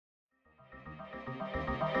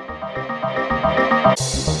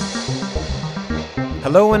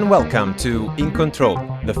Hello and welcome to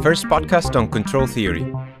inControl, the first podcast on control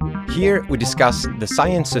theory. Here we discuss the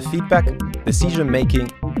science of feedback,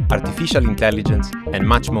 decision-making, artificial intelligence, and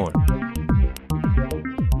much more.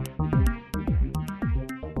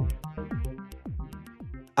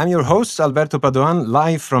 I'm your host, Alberto Padoan,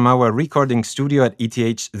 live from our recording studio at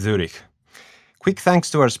ETH Zurich. Quick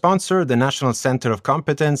thanks to our sponsor, the National Centre of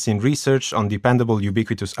Competence in Research on Dependable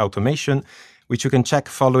Ubiquitous Automation, which you can check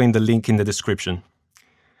following the link in the description.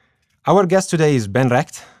 Our guest today is Ben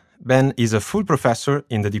Recht. Ben is a full professor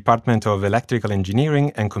in the Department of Electrical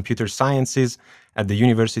Engineering and Computer Sciences at the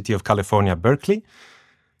University of California, Berkeley.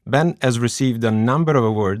 Ben has received a number of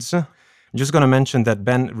awards. I'm just going to mention that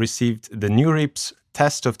Ben received the NeurIPS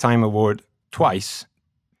Test of Time Award twice.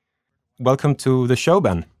 Welcome to the show,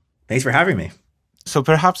 Ben. Thanks for having me. So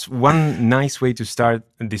perhaps one nice way to start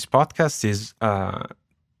this podcast is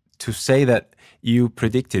to say that you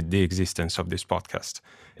predicted the existence of this podcast.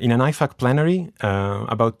 In an IFAC plenary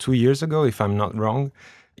about 2 years ago, if I'm not wrong,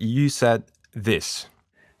 you said this.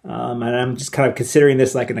 And I'm just kind of considering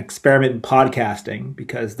this like an experiment in podcasting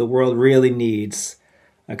because the world really needs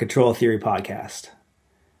a control theory podcast.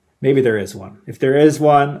 Maybe there is one. If there is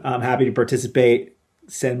one, I'm happy to participate.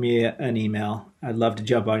 Send me an email. I'd love to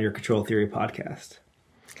jump on your control theory podcast.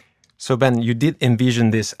 So Ben, you did envision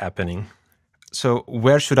this happening. So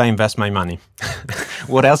where should I invest my money?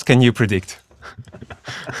 What else can you predict?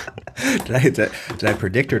 Did I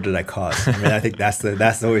predict or did I cause? I mean, I think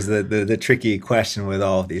that's always the tricky question with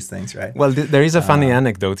all of these things, right? Well, there is a funny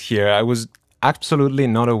anecdote here. I was absolutely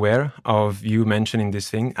not aware of you mentioning this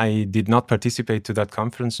thing. I did not participate to that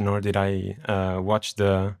conference, nor did I watch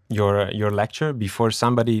your lecture before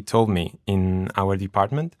somebody told me in our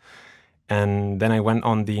department. And then I went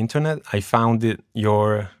on the internet. I found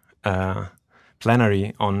your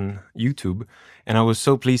plenary on YouTube, and I was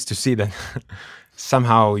so pleased to see that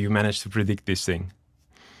somehow you managed to predict this thing.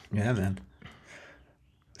 Yeah, man.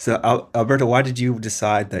 So, Alberto, why did you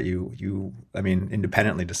decide that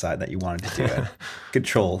independently decide that you wanted to do a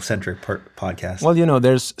control-centric podcast? Well,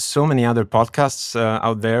 there's so many other podcasts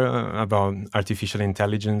out there about artificial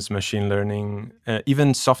intelligence, machine learning,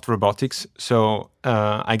 even soft robotics. So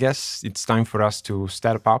I guess it's time for us to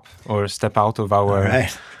step up or step out of our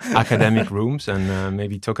academic rooms and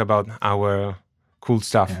maybe talk about our cool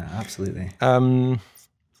stuff. Yeah, absolutely.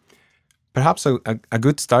 Perhaps a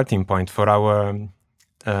good starting point for our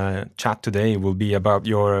chat today will be about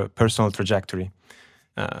your personal trajectory.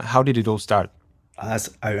 How did it all start?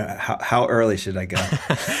 How early should I go?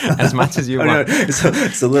 As much as you want. No,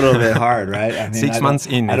 it's a little bit hard, right? I mean, 6 months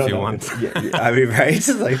in, if you want. I mean, right? It's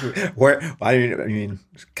like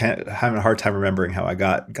having a hard time remembering how I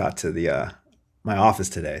got to my office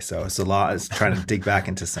today. So it's a lot. It's trying to dig back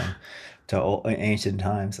into old, ancient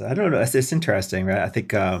times. I don't know. It's interesting, right? I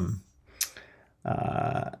think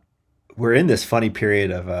we're in this funny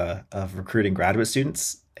period of recruiting graduate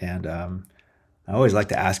students, and I always like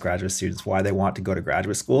to ask graduate students why they want to go to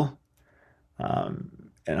graduate school.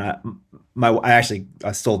 And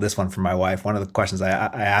I stole this one from my wife. One of the questions I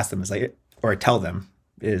ask them is I tell them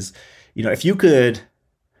is, if you could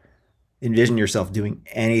envision yourself doing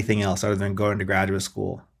anything else other than going to graduate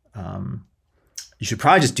school, you should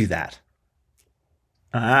probably just do that.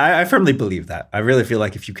 I firmly believe that. I really feel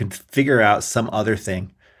like if you can figure out some other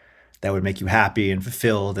thing that would make you happy and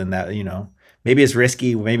fulfilled, and that, maybe it's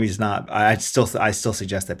risky, maybe it's not. I still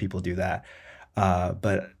suggest that people do that.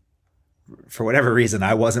 But for whatever reason,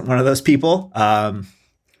 I wasn't one of those people. I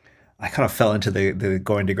kind of fell into the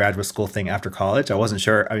going to graduate school thing after college. I wasn't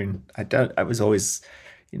sure. I mean, I was always,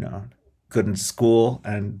 good in school,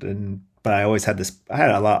 but I always had I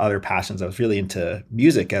had a lot of other passions. I was really into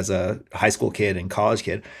music as a high school kid and college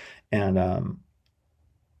kid, and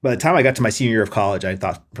by the time I got to my senior year of college, I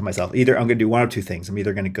thought for myself, either I'm going to do one of two things. I'm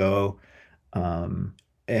either going to go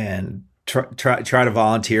and try to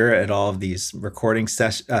volunteer at all of these recording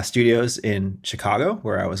studios in Chicago,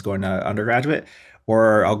 where I was going to undergraduate,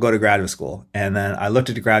 or I'll go to graduate school. And then I looked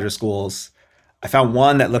at the graduate schools. I found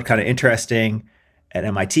one that looked kind of interesting at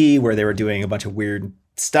MIT, where they were doing a bunch of weird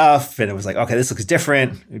stuff. And it was like, okay, this looks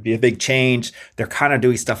different. It'd be a big change. They're kind of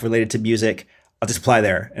doing stuff related to music. I'll just apply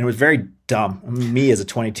there. And it was very dumb. I mean, me as a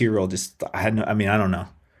 22-year-old, I don't know.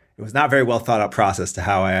 It was not a very well thought out process to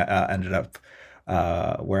how I ended up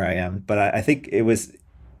where I am. But I think it's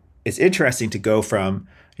interesting to go from,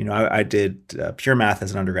 I did pure math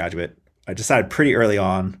as an undergraduate. I decided pretty early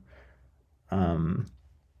on, well,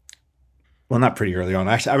 not pretty early on.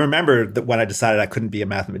 Actually, I remember that when I decided I couldn't be a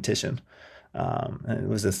mathematician. And it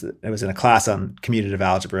was in a class on commutative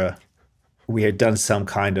algebra. We had done some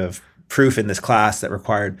kind of proof in this class that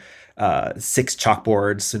required 6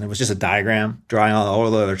 chalkboards, and it was just a diagram drawing on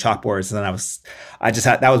all the other chalkboards. And then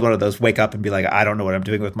that was one of those wake up and be like, I don't know what I'm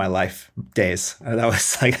doing with my life days. And that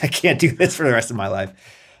was like, I can't do this for the rest of my life.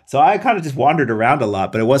 So I kind of just wandered around a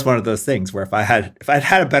lot, but it was one of those things where if I'd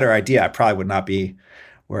had a better idea, I probably would not be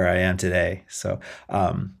where I am today. So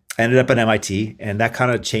I ended up at MIT, and that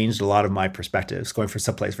kind of changed a lot of my perspectives, going from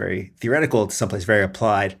someplace very theoretical to someplace very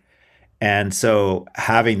applied. And so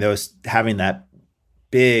having that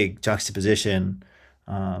big juxtaposition,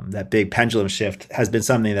 that big pendulum shift has been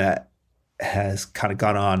something that has kind of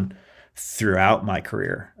gone on throughout my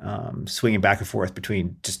career, swinging back and forth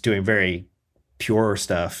between just doing very pure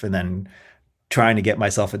stuff and then trying to get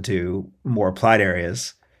myself into more applied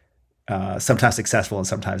areas, sometimes successful and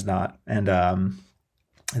sometimes not. And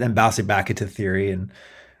then bouncing back into theory, and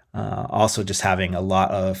also just having a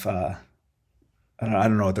lot of, I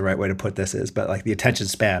don't know what the right way to put this is, but like the attention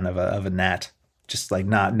span of a gnat, just like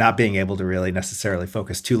not being able to really necessarily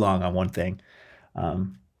focus too long on one thing.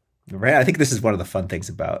 Right. I think this is one of the fun things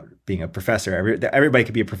about being a professor. Everybody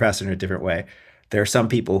can be a professor in a different way. There are some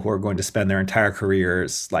people who are going to spend their entire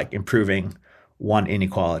careers like improving one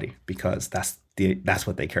inequality because that's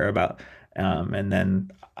what they care about. And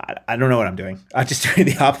then I don't know what I'm doing. I'm just doing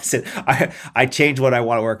the opposite. I change what I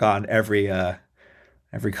want to work on every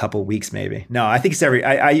couple weeks, maybe. No, I think it's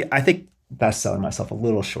I think that's selling myself a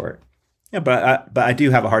little short. Yeah, but I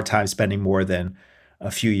do have a hard time spending more than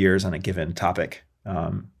a few years on a given topic.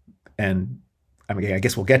 And I mean, I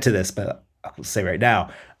guess we'll get to this, but I'll say right now,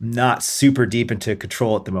 I'm not super deep into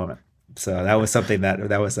control at the moment. So that was something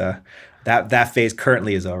that phase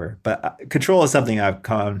currently is over. But control is something I've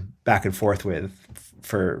come back and forth with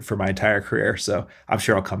for my entire career. So I'm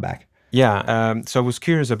sure I'll come back. Yeah. So I was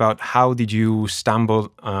curious about how did you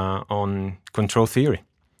stumble on control theory?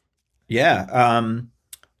 Yeah.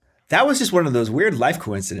 That was just one of those weird life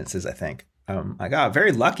coincidences, I think. I got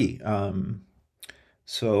very lucky.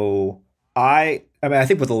 So I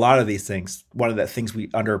think with a lot of these things, one of the things we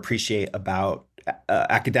underappreciate about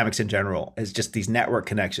academics in general is just these network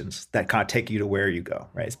connections that kind of take you to where you go,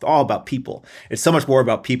 right? It's all about people. It's so much more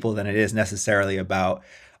about people than it is necessarily about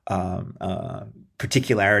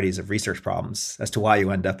particularities of research problems as to why you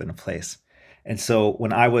end up in a place. And so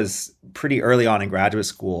when I was pretty early on in graduate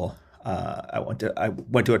school, I went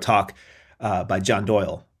to a talk by John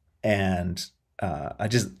Doyle, and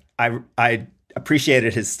I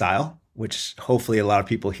appreciated his style, which hopefully a lot of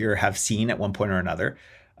people here have seen at one point or another.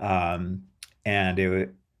 And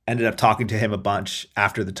it ended up talking to him a bunch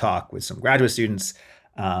after the talk with some graduate students.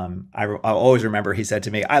 I'll always remember he said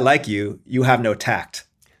to me, "I like you. You have no tact."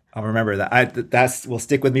 I'll remember that. That will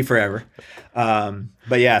stick with me forever.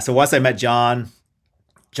 But yeah, so once I met John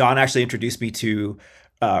actually introduced me to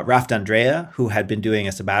Raf D'Andrea, who had been doing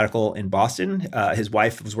a sabbatical in Boston. His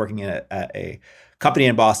wife was working at a company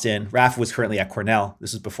in Boston. Raf was currently at Cornell.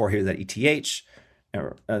 This was before he was at ETH.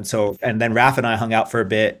 And then Raf and I hung out for a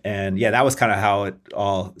bit. And yeah, that was kind of how it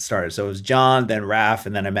all started. So it was John, then Raf,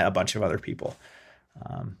 and then I met a bunch of other people.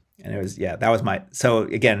 And it was, that was so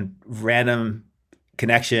again, random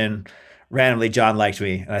connection. Randomly, John liked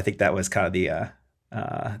me. And I think that was kind of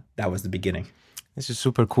that was the beginning. This is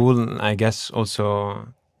super cool. I guess also,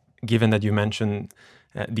 given that you mentioned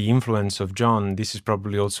the influence of John, this is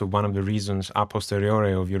probably also one of the reasons a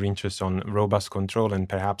posteriori of your interest on robust control and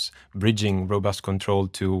perhaps bridging robust control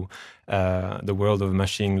to the world of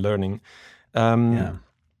machine learning.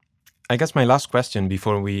 I guess my last question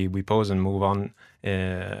before we pause and move on,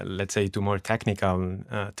 let's say to more technical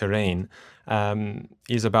terrain,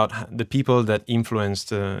 is about the people that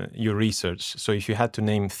influenced your research. So if you had to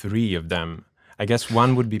name 3 of them, I guess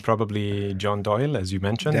one would be probably John Doyle, as you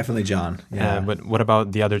mentioned. Definitely John. Yeah. But what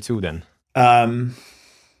about the other 2 then?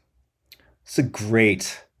 It's a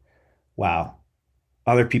great, wow.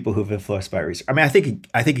 Other people who've influenced my research. I mean, I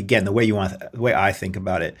think again, the way I think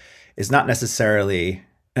about it is not necessarily,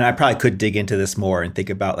 and I probably could dig into this more and think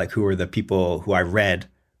about like who are the people who I read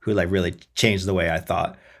who like really changed the way I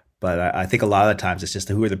thought. But I think a lot of the times it's just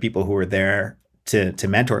who are the people who were there to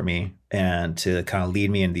mentor me and to kind of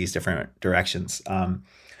lead me in these different directions. I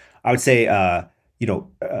would say,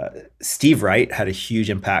 Steve Wright had a huge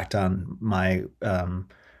impact on my,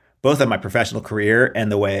 both on my professional career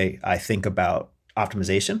and the way I think about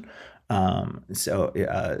optimization.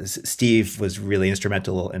 Steve was really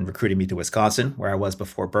instrumental in recruiting me to Wisconsin, where I was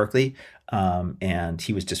before Berkeley. And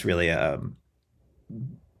he was just really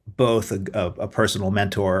both a personal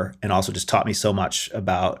mentor and also just taught me so much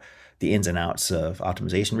about the ins and outs of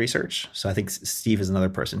optimization research. So I think Steve is another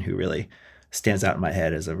person who really stands out in my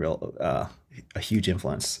head as a huge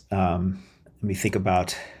influence. Let me think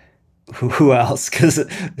about who else? Because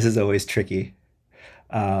this is always tricky.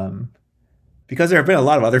 Because there have been a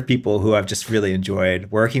lot of other people who I've just really enjoyed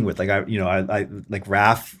working with. Like I like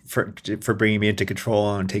Raf for bringing me into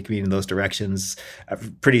control and taking me in those directions.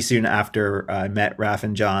 Pretty soon after I met Raf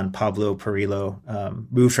and John, Pablo Perillo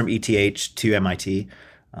moved from ETH to MIT.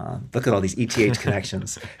 Look at all these ETH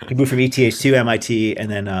connections. He moved from ETH to MIT, and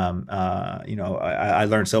then I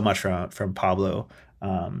learned so much from Pablo.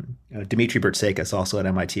 Dmitry Bertsekas, also at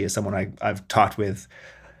MIT, is someone I've talked with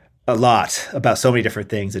a lot about so many different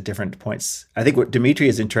things at different points. I think what Dmitry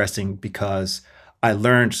is interesting because I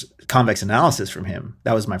learned convex analysis from him.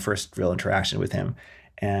 That was my first real interaction with him.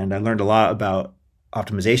 And I learned a lot about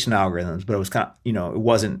optimization algorithms, but it was it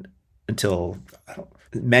wasn't until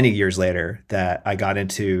many years later that I got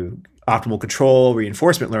into optimal control,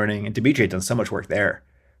 reinforcement learning, and Dmitry had done so much work there.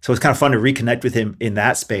 So it's kind of fun to reconnect with him in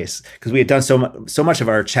that space because we had done so much of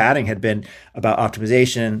our chatting had been about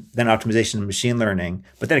optimization, then optimization and machine learning,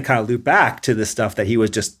 but then it kind of looped back to the stuff that he was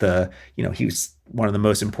just he was one of the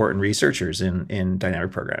most important researchers in dynamic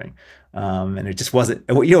programming. And it just wasn't,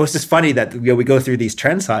 it's just funny that we go through these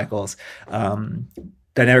trend cycles.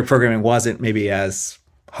 Dynamic programming wasn't maybe as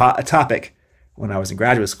hot a topic when I was in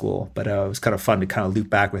graduate school, but it was kind of fun to kind of loop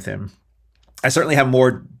back with him. I certainly have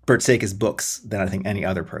more Bertsekas books than I think any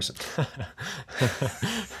other person.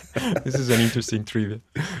 This is an interesting trivia.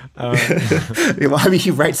 Well, I mean,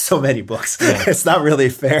 he writes so many books. Yeah. It's not really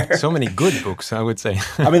fair. So many good books, I would say.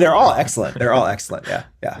 I mean, they're all excellent. They're all excellent. Yeah.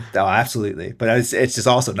 No, absolutely. But it's just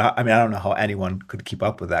also not, I mean, I don't know how anyone could keep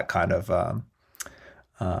up with that kind of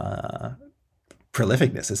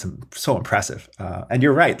prolificness. It's so impressive. And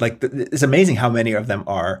you're right. Like, it's amazing how many of them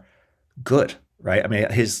are good. Right. I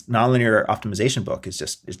mean, his nonlinear optimization book is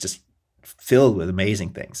just filled with amazing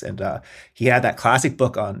things. And he had that classic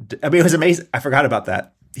book on, I mean, it was amazing. I forgot about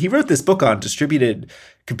that. He wrote this book on distributed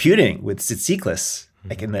computing with Sitsiklis,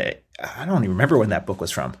 like I don't even remember when that book was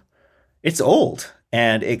from. It's old.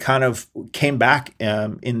 And it kind of came back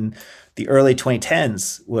in the early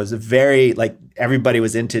 2010s, was very, like, everybody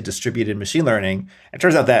was into distributed machine learning. It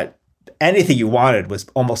turns out that anything you wanted was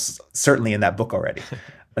almost certainly in that book already.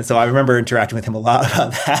 And so I remember interacting with him a lot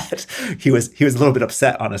about that. He was a little bit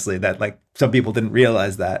upset, honestly, that like some people didn't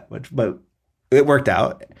realize that, but it worked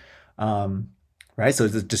out. Right. So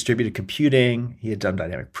the distributed computing, he had done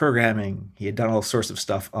dynamic programming, he had done all sorts of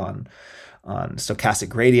stuff on stochastic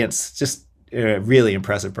gradients, just a really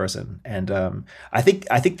impressive person. And I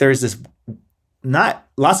think there's this, not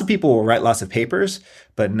lots of people will write lots of papers,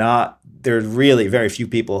 but there's really very few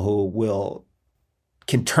people who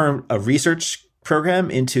can turn a research program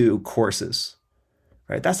into courses,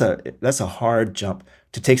 right? That's a hard jump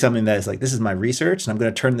to take something that is like, this is my research and I'm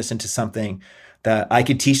going to turn this into something that I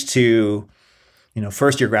could teach to,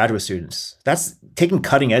 first year graduate students. That's taking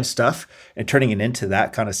cutting edge stuff and turning it into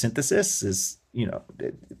that kind of synthesis is,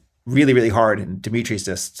 really, really hard. And Dimitri's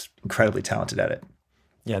just incredibly talented at it.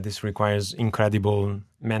 Yeah, this requires incredible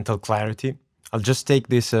mental clarity. I'll just take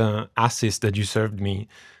this assist that you served me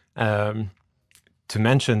to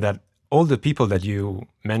mention that all the people that you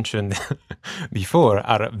mentioned before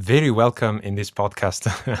are very welcome in this podcast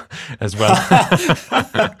as well.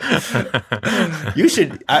 You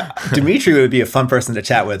should. Dmitry would be a fun person to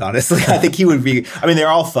chat with. Honestly, I think he would be. I mean, they're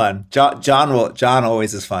all fun. John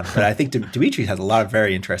always is fun, but I think Dmitry has a lot of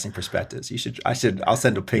very interesting perspectives. I'll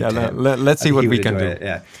send a ping to him. Let's see what we can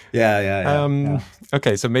do. Yeah.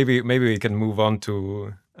 Okay, so maybe we can move on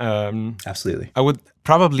to. Absolutely. I would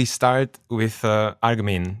probably start with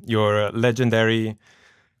argmin, your legendary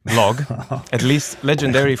blog, at least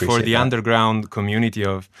legendary for the underground community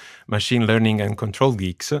of machine learning and control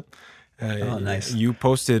geeks. Nice. You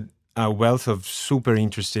posted a wealth of super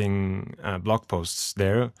interesting blog posts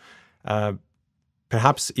there.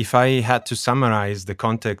 Perhaps if I had to summarize the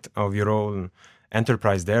content of your own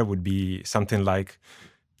enterprise there would be something like,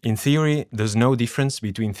 in theory, there's no difference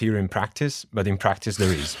between theory and practice, but in practice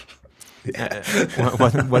there is.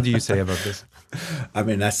 What do you say about this? I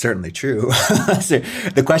mean, that's certainly true. So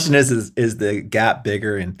the question is the gap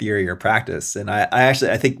bigger in theory or practice? And I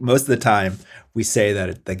think most of the time we say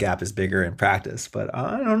that the gap is bigger in practice, but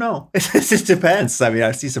I don't know. It just depends. I mean,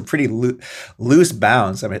 I see some pretty loose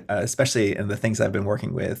bounds. I mean, especially in the things I've been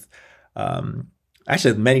working with.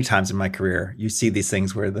 Actually, many times in my career, you see these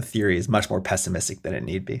things where the theory is much more pessimistic than it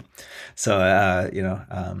need be. So,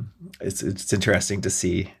 it's interesting to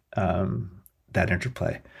see that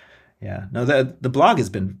interplay. Yeah, no, the blog has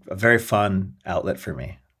been a very fun outlet for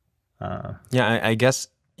me. I guess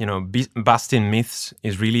busting myths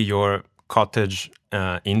is really your cottage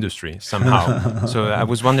industry somehow. So I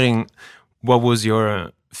was wondering, what was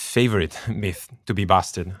your favorite myth to be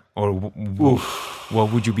busted, or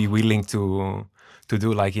what would you be willing to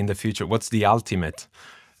do like in the future? What's the ultimate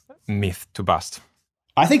myth to bust?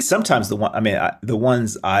 I think sometimes the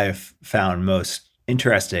ones I've found most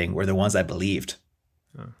interesting were the ones I believed,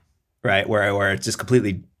 right? Where it just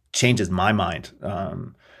completely changes my mind.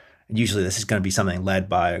 Usually this is going to be something led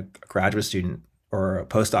by a graduate student or a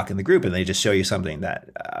postdoc in the group, and they just show you something that,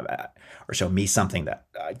 or show me something that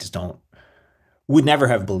I just would never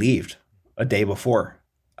have believed a day before.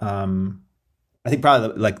 I think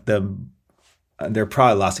probably there are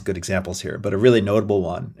probably lots of good examples here, but a really notable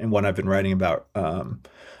one, and one I've been writing about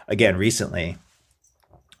again recently,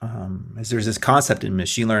 is there's this concept in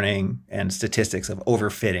machine learning and statistics of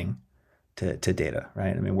overfitting to data,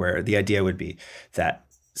 right? I mean, where the idea would be that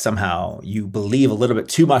somehow you believe a little bit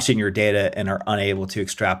too much in your data and are unable to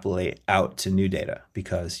extrapolate out to new data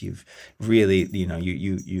because you've really,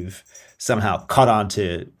 you've somehow caught on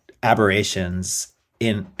to aberrations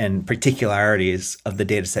and particularities of the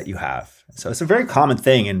data set you have. So it's a very common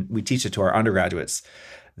thing, and we teach it to our undergraduates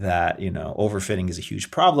that, overfitting is a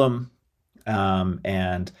huge problem.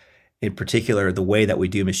 And in particular, the way that we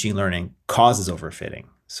do machine learning causes overfitting.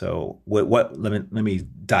 So let me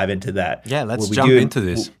dive into that. Yeah, let's jump into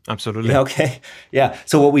this. Absolutely. Okay. Yeah.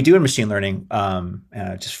 So what we do in machine learning,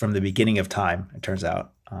 just from the beginning of time, it turns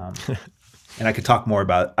out, and I could talk more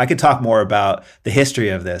about the history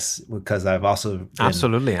of this because I've also been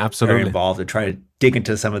absolutely very involved in trying to dig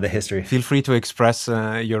into some of the history. Feel free to express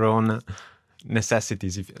your own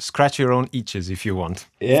necessities, scratch your own itches if you want.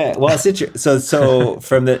 Yeah. Well, so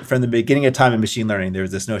from the beginning of time in machine learning, there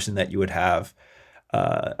was this notion that you would have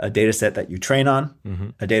a data set that you train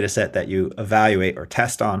on, a data set that you evaluate or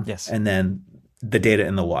test on, and then the data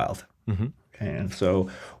in the wild. Okay, and so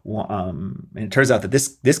and it turns out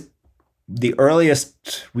that the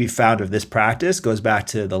earliest we found of this practice goes back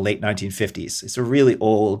to the late 1950s. It's a really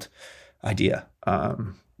old idea,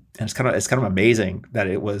 and it's kind of amazing that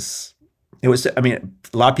it was. I mean,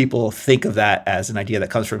 a lot of people think of that as an idea that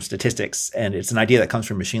comes from statistics, and it's an idea that comes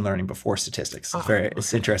from machine learning before statistics.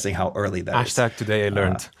 It's interesting how early that is. Hashtag today I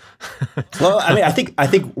learned. Well, I mean, I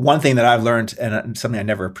think one thing that I've learned, and something I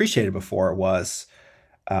never appreciated before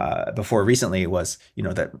recently was,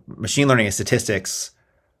 that machine learning and statistics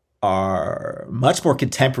are much more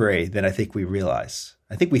contemporary than I think we realize.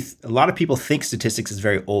 I think a lot of people think statistics is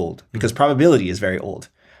very old because probability is very old.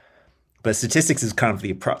 But statistics is kind of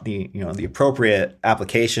the appropriate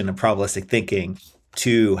application of probabilistic thinking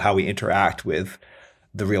to how we interact with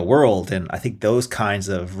the real world. And I think those kinds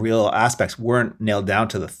of real aspects weren't nailed down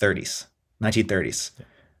to the 1930s,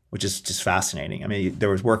 which is just fascinating. I mean, there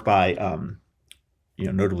was work by,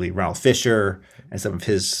 notably Ronald Fisher and some of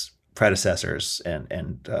his predecessors,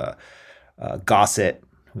 and Gossett,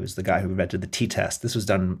 who's the guy who invented the t-test. This was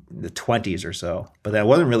done in the 20s or so. But that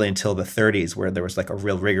wasn't really until the 30s where there was like a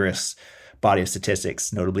real rigorous body of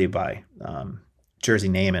statistics, notably by Jerzy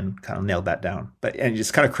Neyman, kind of nailed that down. And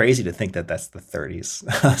it's kind of crazy to think that that's the 30s.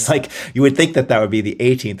 It's like you would think that would be the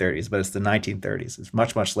 1830s, but it's the 1930s. It's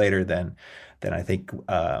much, much later than I think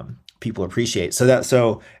people appreciate.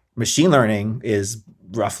 So machine learning is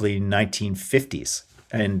roughly 1950s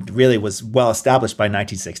and really was well established by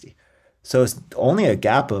 1960. So it's only a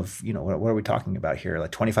gap of, what are we talking about here?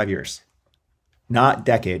 Like 25 years, not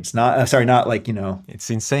decades, not like,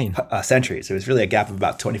 it's insane. Centuries. It was really a gap of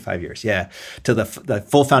about 25 years. Yeah. To the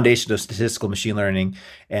full foundation of statistical machine learning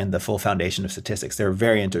and the full foundation of statistics. They're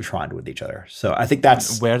very intertwined with each other. So I think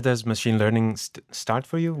that's... Where does machine learning start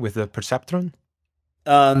for you? With the perceptron?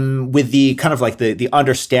 With the kind of like the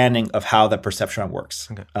understanding of how the perceptron works.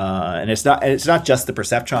 Okay. And it's not just the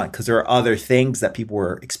perceptron, because there are other things that people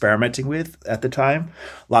were experimenting with at the time.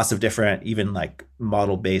 Lots of different, even like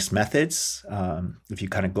model-based methods, if you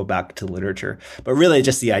kind of go back to literature. But really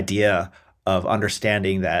just the idea of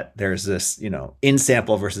understanding that there's this,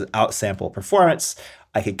 in-sample versus out-sample performance.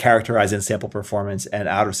 I could characterize in-sample performance and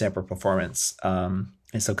out-of-sample performance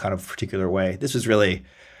in some kind of particular way. This is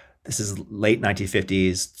late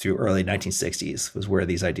 1950s through early 1960s was where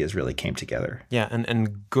these ideas really came together. Yeah,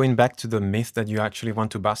 and going back to the myth that you actually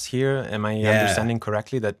want to bust here, am I understanding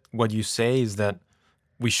correctly that what you say is that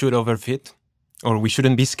we should overfit, or we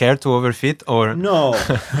shouldn't be scared to overfit, or... No.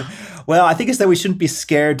 Well, I think it's that we shouldn't be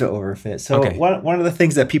scared to overfit. So one of the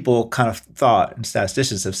things that people kind of thought, and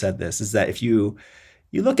statisticians have said this, is that if you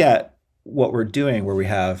look at what we're doing, where we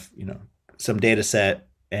have, some data set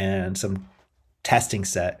and some testing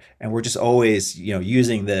set, and we're just always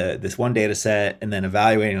using this one data set and then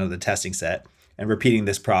evaluating the testing set and repeating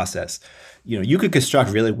this process, you could construct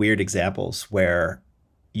really weird examples where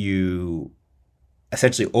you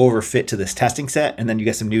essentially overfit to this testing set, and then you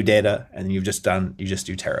get some new data, and then you just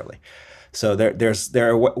do terribly. So there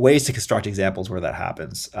are ways to construct examples where that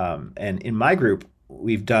happens. And in my group,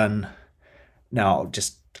 we've done now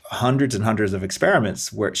just hundreds and hundreds of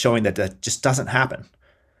experiments where showing that just doesn't happen.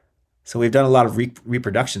 So we've done a lot of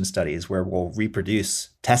reproduction studies where we'll reproduce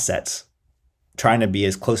test sets, trying to be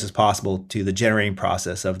as close as possible to the generating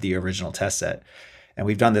process of the original test set. And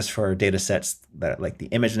we've done this for data sets that like the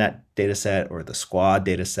ImageNet data set or the Squad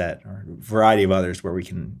data set or a variety of others where we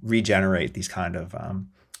can regenerate these kind of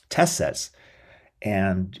test sets.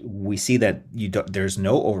 And we see that there's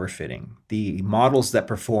no overfitting. The models that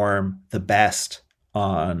perform the best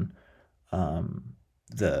on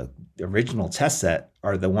the original test set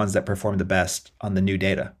are the ones that perform the best on the new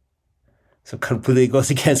data. So completely goes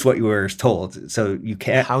against what you were told. So you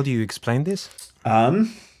can't. How do you explain this?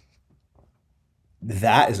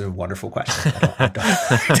 That is a wonderful question. I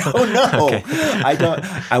don't know. Okay.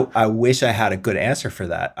 I wish I had a good answer for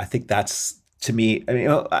that. I think that's, to me, I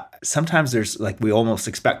mean, sometimes there's like, we almost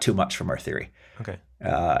expect too much from our theory. Okay.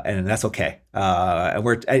 And that's okay. I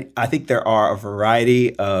think there are a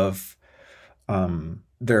variety of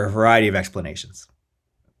explanations.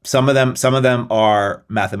 Some of them are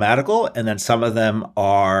mathematical, and then some of them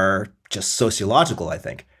are just sociological, I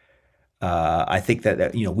think. I think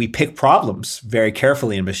that we pick problems very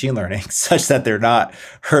carefully in machine learning such that they're not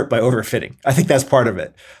hurt by overfitting. I think that's part of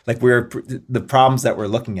it. Like the problems that we're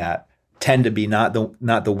looking at tend to be not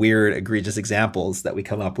the weird, egregious examples that we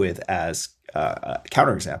come up with as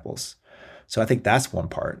counterexamples. So I think that's one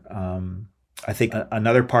part. I think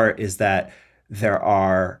another part is that there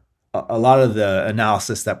are a lot of the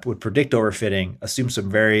analysis that would predict overfitting assumes some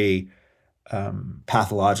very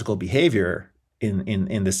pathological behavior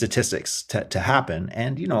in the statistics to happen.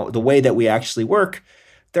 And, the way that we actually work,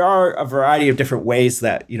 there are a variety of different ways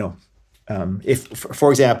that, if,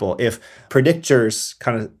 for example, if predictors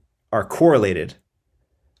kind of are correlated,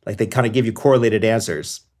 like they kind of give you correlated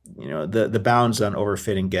answers, the bounds on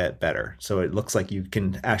overfitting get better. So it looks like you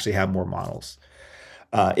can actually have more models.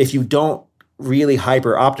 If you don't really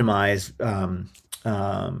hyper optimize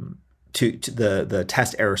to the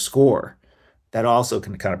test error score, that also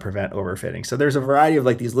can kind of prevent overfitting. So there's a variety of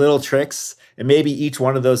like these little tricks, and maybe each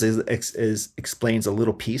one of those explains a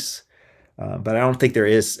little piece. But I don't think there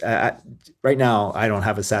is right now. I don't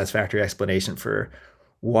have a satisfactory explanation for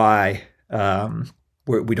why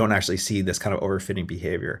we don't actually see this kind of overfitting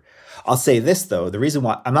behavior. I'll say this though: the reason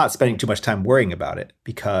why I'm not spending too much time worrying about it,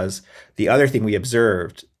 because the other thing we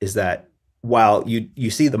observed is that while you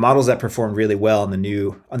see the models that perform really well on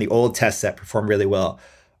the old test set perform really well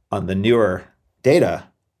on the newer data,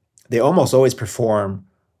 they almost always perform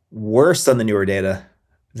worse on the newer data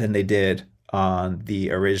than they did on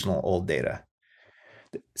the original old data.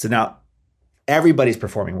 So now everybody's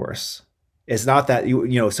performing worse. It's not that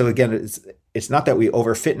so again, it's not that we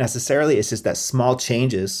overfit necessarily. It's just that small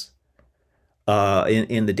changes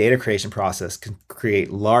in the data creation process can create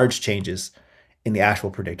large changes in the actual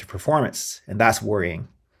predictive performance. And that's worrying.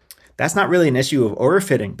 That's not really an issue of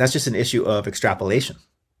overfitting. That's just an issue of extrapolation.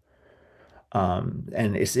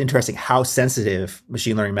 And it's interesting how sensitive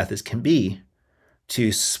machine learning methods can be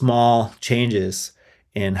to small changes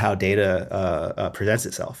in how data presents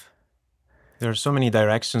itself. There are so many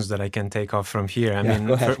directions that I can take off from here. I mean,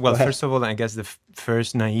 go ahead. First of all, I guess the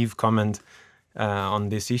first naive comment on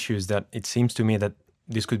this issue is that it seems to me that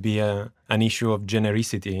this could be an issue of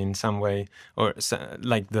genericity in some way, or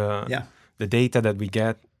like the data that we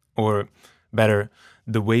get, or better,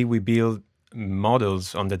 the way we build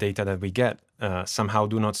models on the data that we get somehow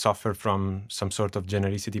do not suffer from some sort of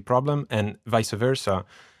genericity problem, and vice versa.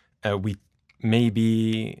 We may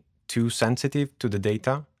be too sensitive to the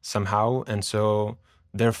data somehow, and so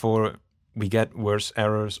therefore we get worse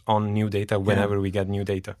errors on new data whenever we get new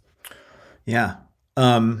data. Yeah.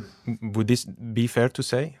 Would this be fair to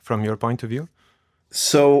say from your point of view?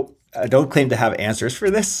 So I don't claim to have answers for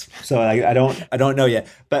this, so I don't know yet.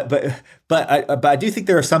 But I do think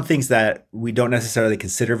there are some things that we don't necessarily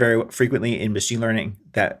consider very frequently in machine learning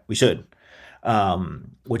that we should,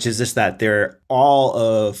 which is just that all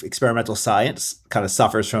of experimental science kind of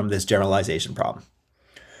suffers from this generalization problem.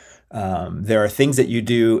 There are things that you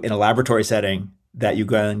do in a laboratory setting that you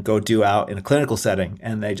go do out in a clinical setting,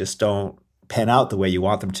 and they just don't pan out the way you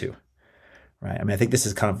want them to, right? I mean, I think this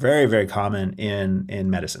is kind of very, very common in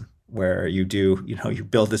medicine, where you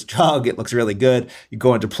build this drug, it looks really good, you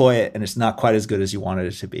go and deploy it, and it's not quite as good as you wanted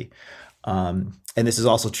it to be. And this is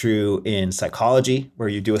also true in psychology, where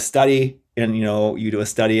you do a study, and you do a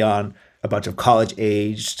study on a bunch of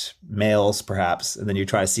college-aged males, perhaps, and then you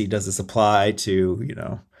try to see, does this apply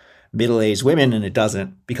to middle-aged women and it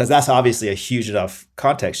doesn't, because that's obviously a huge enough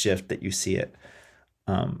context shift that you see it.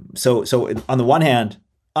 So on the one hand,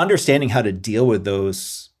 understanding how to deal with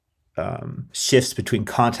those shifts between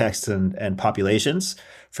contexts and populations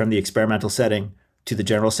from the experimental setting to the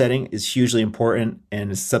general setting is hugely important,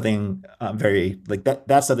 and it's something very like that.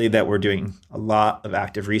 That's something that we're doing a lot of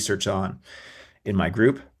active research on in my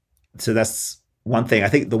group. So that's one thing. I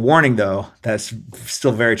think the warning, though, that's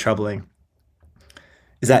still very troubling,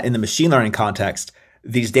 is that in the machine learning context,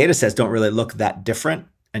 these data sets don't really look that different,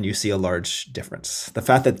 and you see a large difference. The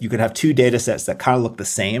fact that you could have two data sets that kind of look the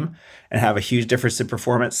same and have a huge difference in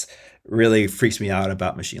performance really freaks me out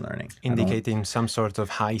about machine learning. Indicating some sort of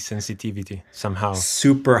high sensitivity somehow.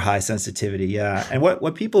 Super high sensitivity, yeah. And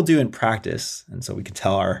what people do in practice, and so we can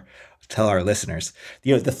tell our listeners,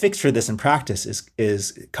 the fix for this in practice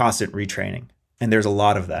is constant retraining. And there's a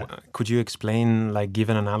lot of that. Could you explain, give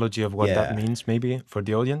an analogy of what that means maybe for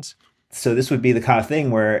the audience? So this would be the kind of thing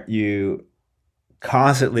where you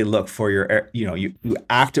constantly look for you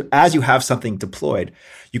act as you have something deployed,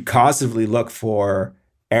 you constantly look for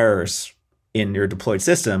errors in your deployed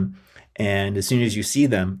system. And as soon as you see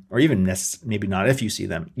them, or even maybe not if you see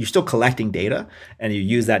them, you're still collecting data and you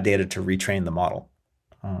use that data to retrain the model.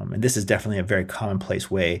 And this is definitely a very commonplace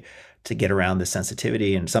way to get around the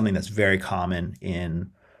sensitivity, and something that's very common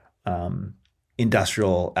in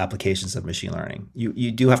industrial applications of machine learning.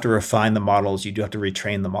 You do have to refine the models. You do have to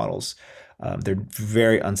retrain the models. They're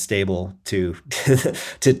very unstable to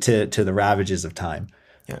the ravages of time.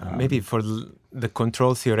 Yeah, maybe for the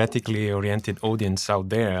control theoretically oriented audience out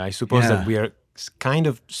there, I suppose that we are kind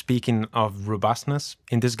of speaking of robustness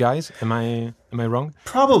in disguise. Am I wrong?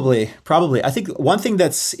 Probably. I think one thing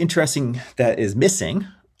that's interesting that is missing,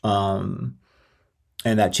 and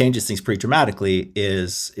that changes things pretty dramatically,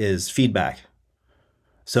 is feedback.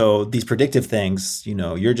 So these predictive things,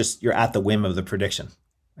 you're at the whim of the prediction.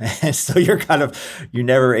 And so you're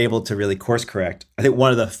never able to really course correct. I think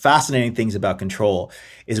one of the fascinating things about control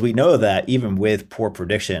is we know that even with poor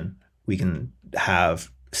prediction, we can have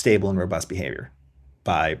stable and robust behavior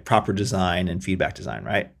by proper design and feedback design,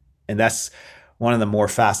 right? And that's one of the more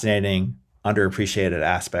fascinating, underappreciated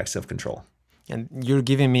aspects of control. And you're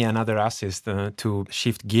giving me another assist to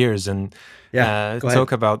shift gears and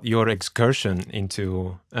talk about your excursion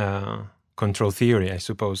into control theory, I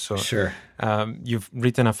suppose. So, sure. You've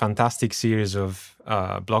written a fantastic series of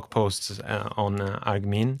blog posts on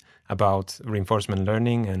argmin about reinforcement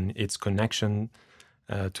learning and its connection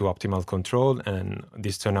to optimal control. And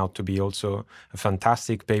this turned out to be also a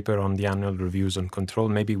fantastic paper on the annual reviews on control.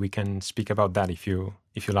 Maybe we can speak about that if you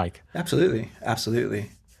like. Absolutely.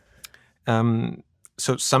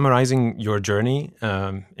 So summarizing your journey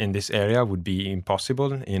in this area would be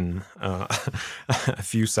impossible in a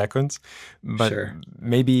few seconds, but sure.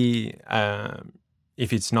 Maybe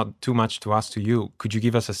if it's not too much to ask to you, could you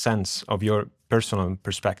give us a sense of your personal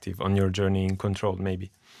perspective on your journey in control,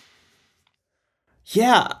 maybe?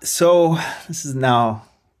 Yeah, so this is now,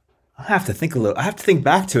 I have to think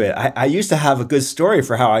back to it. I used to have a good story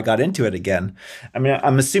for how I got into it again. I mean,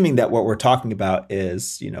 I'm assuming that what we're talking about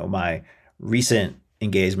is, my recent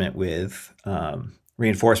engagement with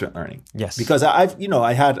reinforcement learning. Yes. Because I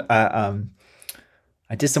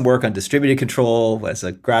did some work on distributed control as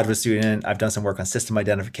a graduate student. I've done some work on system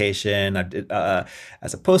identification. I did,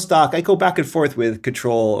 as a postdoc, I go back and forth with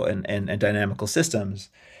control and dynamical systems.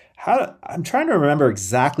 I'm trying to remember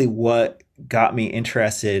exactly what got me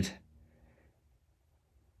interested,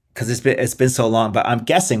 because it's been so long, but I'm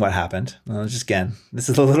guessing what happened. This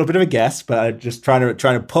is a little bit of a guess, but I'm just trying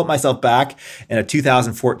to put myself back in a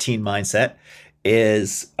 2014 mindset.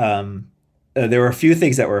 There were a few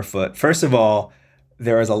things that were afoot. First of all,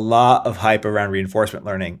 there was a lot of hype around reinforcement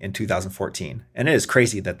learning in 2014, and it is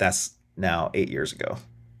crazy that that's now 8 years ago.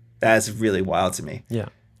 That's really wild to me. Yeah,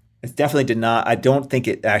 it definitely did not. I don't think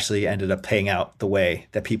it actually ended up paying out the way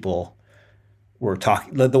that people were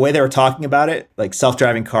talking, the way they were talking about it, like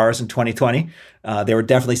self-driving cars in 2020. They were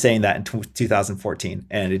definitely saying that in 2014,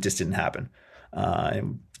 and it just didn't happen. It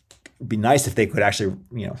would be nice if they could actually,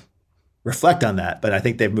 reflect on that, but I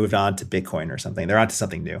think they've moved on to Bitcoin or something. They're on to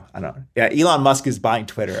something new. I don't know. Yeah, Elon Musk is buying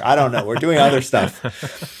Twitter. I don't know. We're doing other stuff.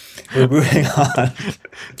 We're moving on.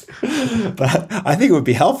 But I think it would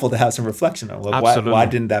be helpful to have some reflection on why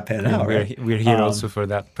didn't that pan out? We're here also for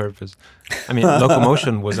that purpose. I mean,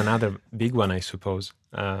 locomotion was another big one, I suppose.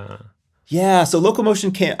 Yeah, so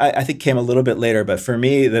locomotion came a little bit later, but for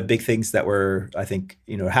me, the big things that were, I think,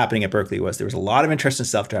 happening at Berkeley was there was a lot of interest in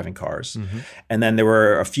self-driving cars. Mm-hmm. And then there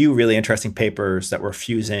were a few really interesting papers that were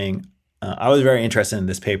fusing. I was very interested in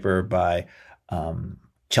this paper by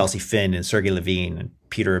Chelsea Finn and Sergey Levine and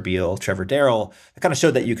Peter Abil, Trevor Darrell, that kind of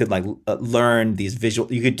showed that you could like learn these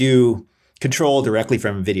you could do control directly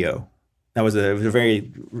from video. It was a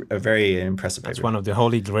very impressive paper. That's one of the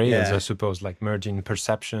holy grails, I suppose, like merging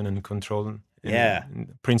perception and control in a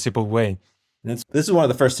principled way. This is one of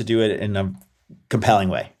the first to do it in a compelling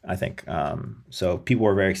way, I think. So people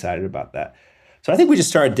were very excited about that. So I think we just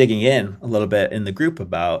started digging in a little bit in the group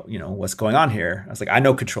about, what's going on here. I was like, I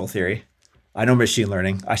know control theory. I know machine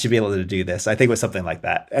learning. I should be able to do this. I think it was something like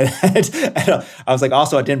that. And I was like,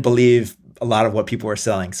 also, I didn't believe a lot of what people were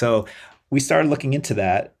selling. So we started looking into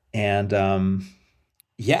that. And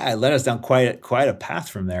it led us down quite a path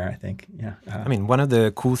from there, I think. Yeah. I mean, one of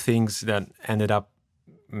the cool things that ended up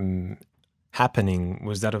happening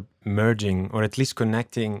was that of merging, or at least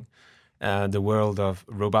connecting, the world of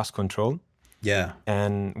robust control,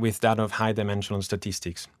 and with that of high-dimensional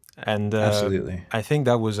statistics. And absolutely, I think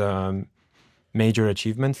that was a major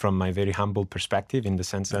achievement from my very humble perspective, in the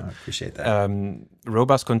sense that I appreciate that.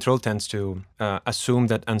 Robust control tends to assume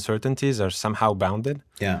that uncertainties are somehow bounded,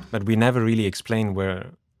 but we never really explain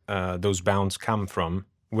where those bounds come from.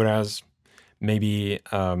 Whereas maybe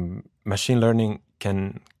machine learning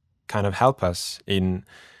can kind of help us in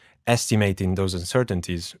estimating those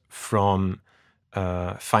uncertainties from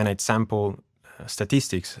finite sample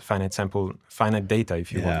statistics, finite data,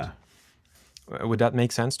 if you want. Would that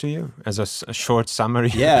make sense to you as a short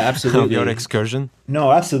summary absolutely. of your excursion?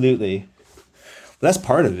 No, absolutely. Well, that's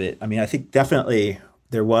part of it. I mean, I think definitely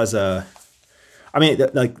there was the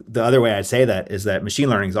other way I'd say that is that machine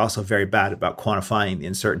learning is also very bad about quantifying the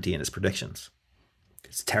uncertainty in its predictions.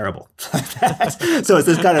 It's terrible. So it's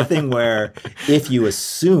this kind of thing where if you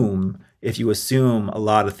assume a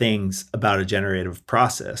lot of things about a generative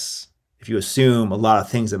process, if you assume a lot of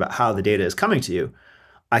things about how the data is coming to you,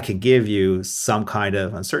 I can give you some kind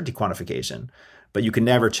of uncertainty quantification, but you can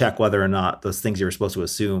never check whether or not those things you're supposed to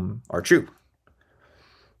assume are true.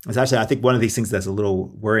 It's actually, I think one of these things that's a little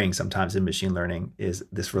worrying sometimes in machine learning is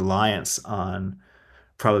this reliance on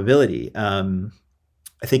probability. I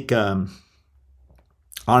think,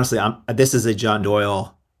 honestly, this is a John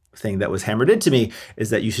Doyle thing that was hammered into me, is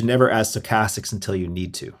that you should never add stochastics until you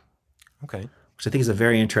need to. Okay. Which I think is a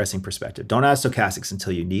very interesting perspective. Don't add stochastics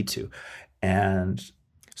until you need to. And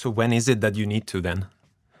so when is it that you need to then?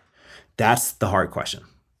 That's the hard question.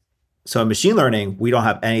 So in machine learning, we don't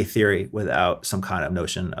have any theory without some kind of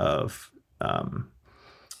notion of, a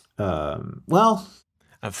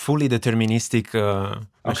fully deterministic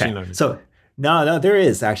machine learning. So no, there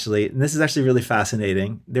is actually, and this is actually really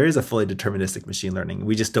fascinating. There is a fully deterministic machine learning.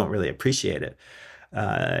 We just don't really appreciate it.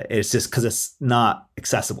 It's just because it's not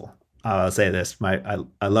accessible. I'll say this: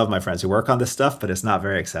 I love my friends who work on this stuff, but it's not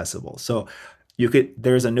very accessible. So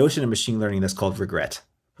there's a notion in machine learning that's called regret.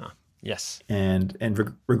 Yes. And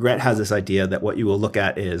regret has this idea that what you will look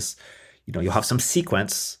at is, you'll have some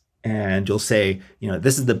sequence and you'll say,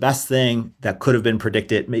 this is the best thing that could have been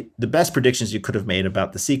predicted, the best predictions you could have made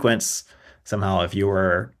about the sequence. Somehow, if you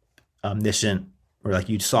were omniscient, or like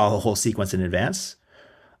you saw the whole sequence in advance,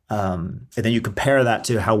 and then you compare that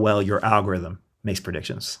to how well your algorithm makes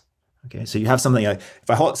predictions. Okay, so you have something like, if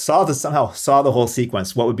I somehow saw the whole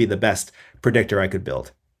sequence, what would be the best predictor I could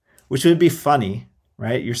build? Which would be funny,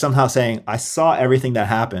 right? You're somehow saying, I saw everything that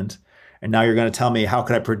happened, and now you're going to tell me how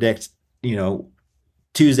could I predict,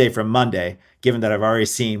 Tuesday from Monday, given that I've already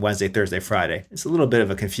seen Wednesday, Thursday, Friday. It's a little bit of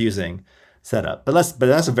a confusing setup, but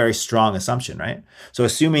that's a very strong assumption, right? So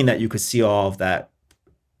assuming that you could see all of that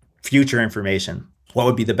future information, what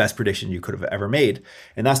would be the best prediction you could have ever made?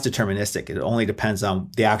 And that's deterministic. It only depends on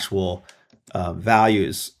the actual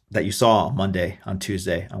values that you saw on Monday, on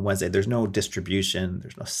Tuesday, on Wednesday. There's no distribution,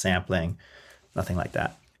 there's no sampling, nothing like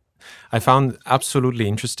that. I found absolutely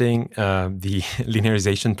interesting the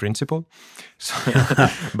linearization principle,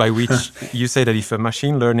 by which you say that if a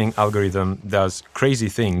machine learning algorithm does crazy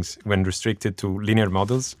things when restricted to linear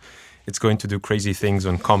models, it's going to do crazy things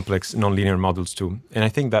on complex nonlinear models too. And I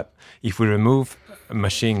think that if we remove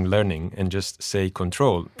machine learning and just say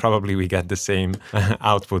control, probably we get the same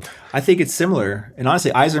output. I think it's similar. And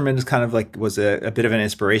honestly, Eiserman is kind of like was a bit of an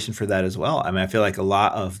inspiration for that as well. I mean, I feel like a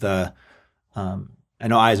lot of the, I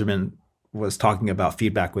know Eiserman was talking about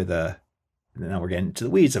feedback with now we're getting into the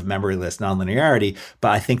weeds of memoryless nonlinearity,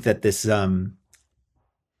 but I think that this,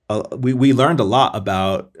 we learned a lot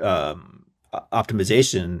about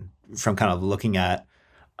optimization from kind of looking at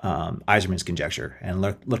Eiserman's conjecture and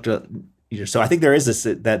looked at, so I think there is this,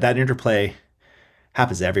 that interplay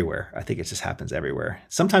happens everywhere. I think it just happens everywhere.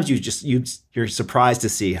 Sometimes you're surprised to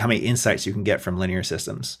see how many insights you can get from linear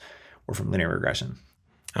systems or from linear regression.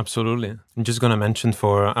 Absolutely. I'm just going to mention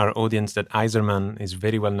for our audience that Eiserman is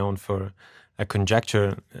very well known for a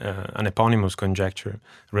conjecture, an eponymous conjecture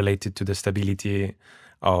related to the stability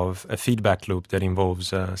of a feedback loop that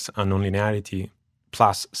involves a nonlinearity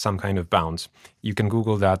plus some kind of bounds. You can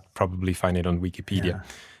Google that, probably find it on Wikipedia.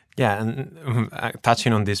 Yeah, and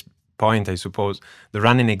touching on this point, I suppose, the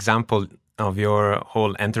running example of your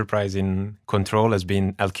whole enterprise in control has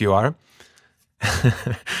been LQR.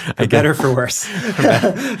 For better, for worse.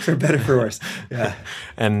 For better, for worse. Yeah.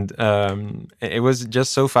 And it was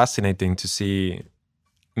just so fascinating to see,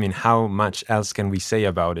 I mean, how much else can we say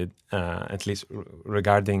about it, at least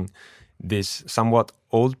regarding this somewhat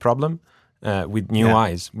old problem with new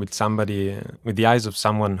eyes, with somebody, with the eyes of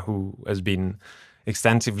someone who has been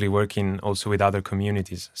extensively working also with other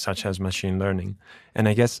communities, such as machine learning. And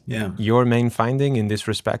I guess your main finding in this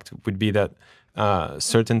respect would be that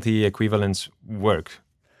certainty equivalence work.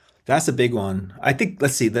 That's a big one. I think,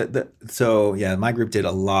 let's see, so yeah, my group did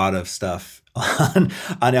a lot of stuff on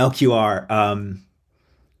LQR.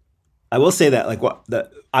 I will say that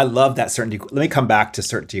I love that certainty. Let me come back to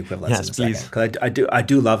certainty equivalence in a second, because I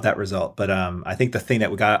do love that result. But I think the thing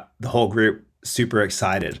that we got the whole group super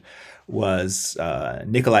excited was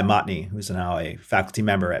Nikolai Motny, who's now a faculty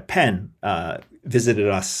member at Penn, visited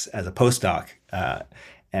us as a postdoc.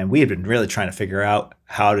 And we had been really trying to figure out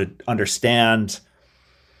how to understand,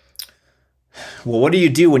 well, what do you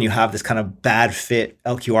do when you have this kind of bad fit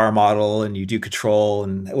LQR model and you do control,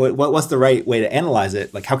 and what's the right way to analyze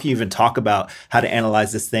it? Like, how can you even talk about how to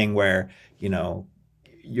analyze this thing where, you know,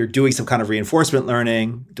 you're doing some kind of reinforcement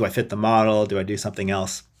learning? Do I fit the model? Do I do something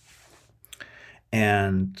else?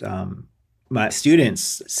 And my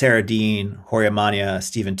students, Sarah Dean, Horia Mania,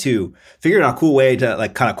 Stephen Tu, figured out a cool way to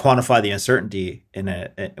like kind of quantify the uncertainty in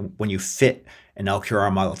when you fit an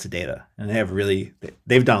LQR model to data. And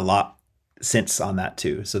they've done a lot since on that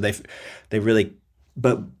too. So they really,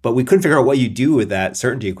 but we couldn't figure out what you do with that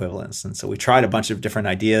certainty equivalence. And so we tried a bunch of different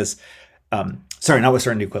ideas. Sorry, not with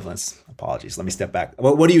certainty equivalence. Apologies. Let me step back.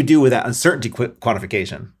 What do you do with that uncertainty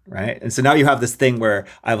quantification, right? And so now you have this thing where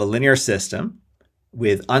I have a linear system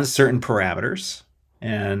with uncertain parameters,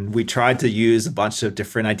 and we tried to use a bunch of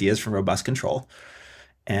different ideas from robust control,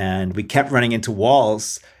 and we kept running into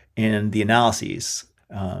walls in the analyses.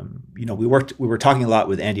 We were talking a lot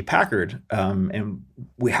with Andy Packard, and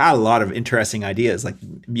we had a lot of interesting ideas, like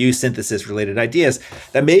mu synthesis related ideas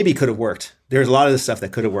that maybe could have worked. There's a lot of this stuff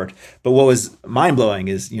that could have worked, but what was mind blowing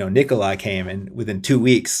is, Nikolai came, and within 2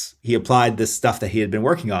 weeks he applied this stuff that he had been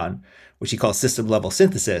working on, which he calls system level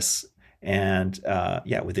synthesis. And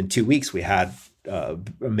within 2 weeks, we had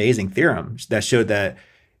amazing theorems that showed that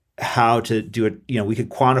how to do it. We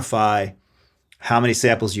could quantify how many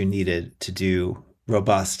samples you needed to do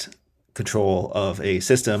robust control of a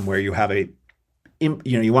system where you have you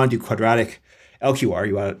want to do quadratic LQR,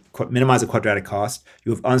 you want to minimize the quadratic cost,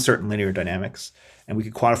 you have uncertain linear dynamics, and we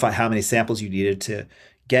could quantify how many samples you needed to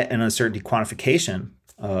get an uncertainty quantification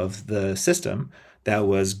of the system that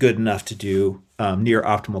was good enough to do near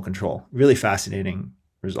optimal control. Really fascinating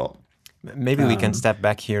result. Maybe we can step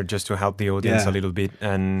back here just to help the audience a little bit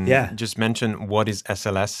and just mention what is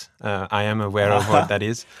SLS. I am aware of what that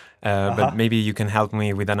is, but maybe you can help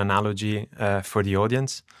me with an analogy for the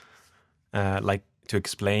audience, like to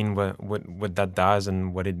explain what that does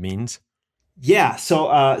and what it means. Yeah,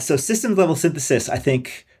 so systems level synthesis, I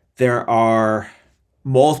think there are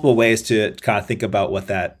multiple ways to kind of think about what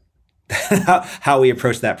that how we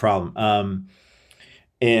approach that problem,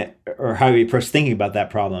 or how we approach thinking about that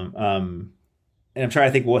problem. And I'm trying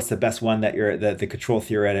to think what's the best one that the control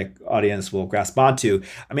theoretic audience will grasp onto.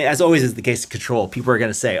 I mean, as always is the case of control, people are going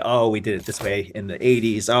to say, oh, we did it this way in the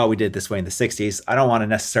 80s. Oh, we did it this way in the 60s. I don't want to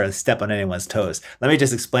necessarily step on anyone's toes. Let me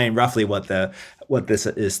just explain roughly what this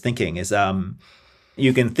is thinking is.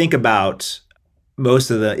 You can think about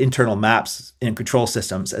most of the internal maps in control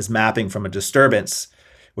systems as mapping from a disturbance,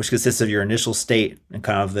 which consists of your initial state and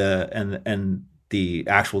kind of the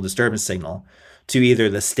actual disturbance signal, to either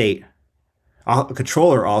the state. A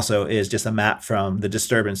controller also is just a map from the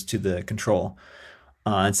disturbance to the control.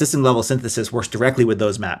 And system level synthesis works directly with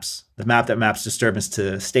those maps. The map that maps disturbance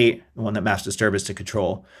to state, the one that maps disturbance to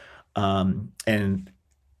control, and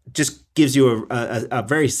just gives you a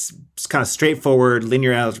very kind of straightforward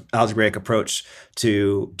linear algebraic approach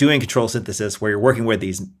to doing control synthesis, where you're working with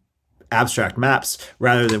these abstract maps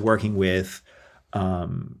rather than working with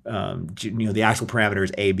the actual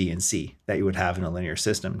parameters A, B, and C that you would have in a linear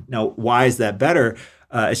system. Now, why is that better?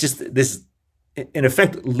 It's just this, in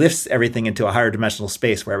effect, lifts everything into a higher dimensional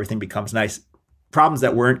space where everything becomes nice. Problems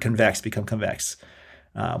that weren't convex become convex,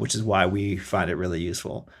 which is why we find it really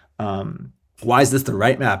useful. Why is this the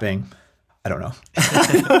right mapping? I don't know.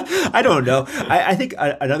 I don't know. I think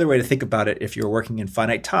another way to think about it, if you're working in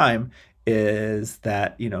finite time, is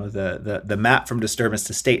that the map from disturbance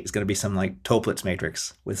to state is going to be some like Toeplitz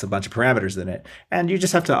matrix with a bunch of parameters in it, and you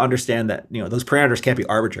just have to understand that those parameters can't be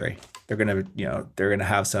arbitrary. They're going to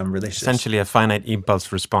have some relationships. Essentially, a finite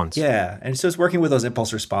impulse response. Yeah, and so it's working with those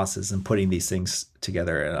impulse responses and putting these things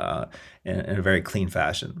together in a very clean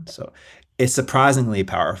fashion. So it's surprisingly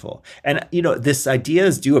powerful. And this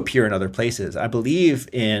ideas do appear in other places. I believe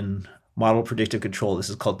in model predictive control, this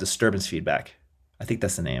is called disturbance feedback. I think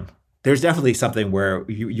that's the name. There's definitely something where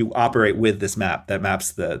you operate with this map that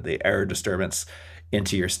maps the error disturbance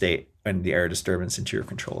into your state and the error disturbance into your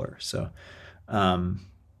controller. So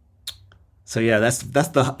yeah, that's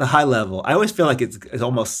the high level. I always feel like it's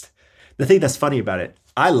almost the thing that's funny about it.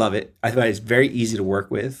 I love it. I find it's very easy to work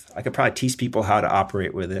with. I could probably teach people how to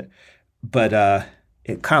operate with it, but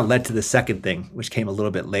it kind of led to the second thing, which came a little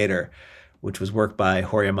bit later, which was work by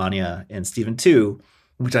Horia and Stephen Tu,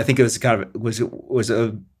 which I think it was kind of was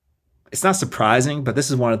a. It's not surprising, but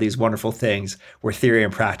this is one of these wonderful things where theory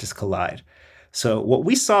and practice collide. So what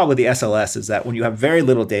we saw with the SLS is that when you have very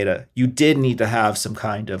little data, you did need to have some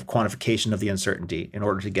kind of quantification of the uncertainty in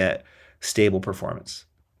order to get stable performance.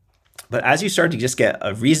 But as you start to just get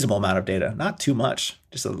a reasonable amount of data, not too much,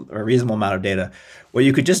 just a reasonable amount of data, what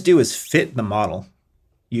you could just do is fit the model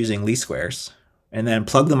using least squares and then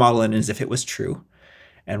plug the model in as if it was true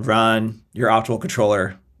and run your optimal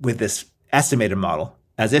controller with this estimated model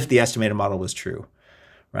as if the estimated model was true,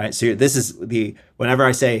 right? So this is whenever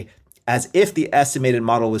I say as if the estimated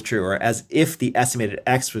model was true or as if the estimated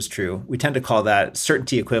X was true, we tend to call that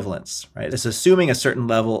certainty equivalence, right? It's assuming a certain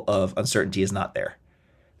level of uncertainty is not there.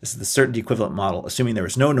 This is the certainty equivalent model. Assuming there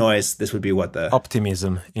was no noise, this would be what the...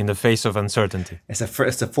 Optimism in the face of uncertainty. It's a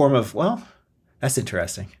form of, well, that's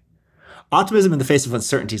interesting. Optimism in the face of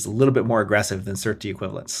uncertainty is a little bit more aggressive than certainty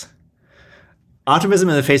equivalence. Optimism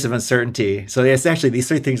in the face of uncertainty. So it's actually, these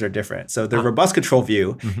three things are different. So the robust control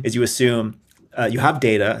view is you assume you have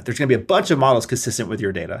data. There's going to be a bunch of models consistent with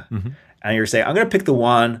your data. And you're saying, I'm going to pick the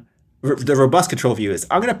one. The robust control view is,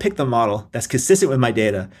 I'm going to pick the model that's consistent with my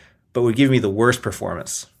data, but would give me the worst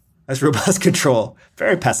performance. That's robust control.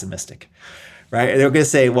 Very pessimistic, right? And they're going to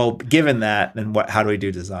say, well, given that, then how do we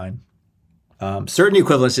do design? Certainty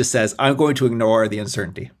equivalence just says, I'm going to ignore the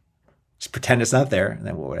uncertainty. Just pretend it's not there, and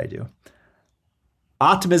then what would I do?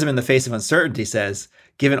 Optimism in the face of uncertainty says,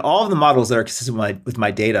 given all of the models that are consistent with my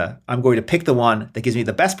data, I'm going to pick the one that gives me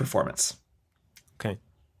the best performance. Okay.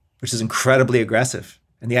 Which is incredibly aggressive.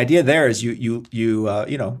 And the idea there is you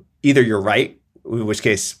either you're right, in which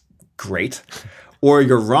case, great, or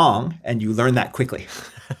you're wrong and you learn that quickly.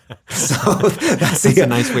 So that's a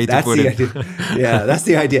nice way to put it. Yeah, that's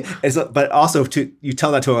the idea. But also you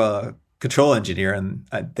tell that to a control engineer and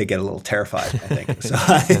they get a little terrified, I think. So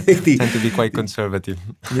I think tend to be quite conservative.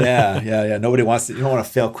 Yeah. Nobody wants to, you don't want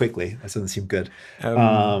to fail quickly. That doesn't seem good.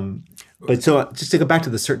 But so just to go back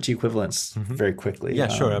to the certainty equivalence very quickly. Yeah,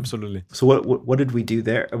 sure, absolutely. So what did we do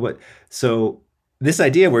there? So this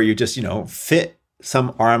idea where you just, fit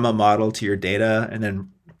some ARMA model to your data and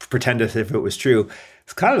then pretend as if it was true,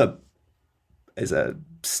 it's kind of is a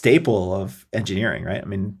staple of engineering, right? I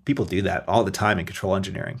mean, people do that all the time in control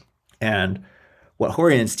engineering. And what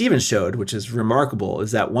Horia and Stevens showed, which is remarkable,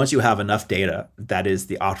 is that once you have enough data, that is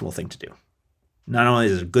the optimal thing to do. Not only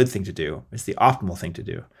is it a good thing to do, it's the optimal thing to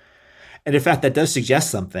do. And in fact, that does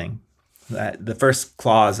suggest something. That the first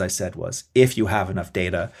clause I said was, if you have enough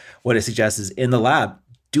data, what it suggests is in the lab,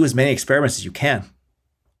 do as many experiments as you can.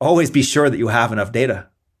 Always be sure that you have enough data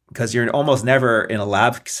because you're almost never in a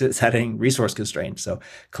lab setting resource constrained. So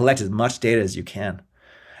collect as much data as you can.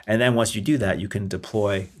 And then once you do that, you can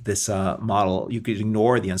deploy this model. You can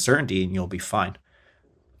ignore the uncertainty and you'll be fine.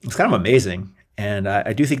 It's kind of amazing. And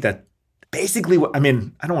I do think that basically, I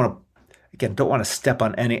don't want to step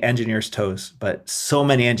on any engineer's toes, but so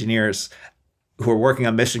many engineers who are working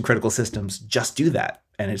on mission critical systems just do that.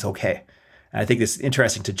 And it's okay. And I think it's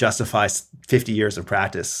interesting to justify 50 years of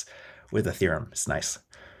practice with a theorem. It's nice.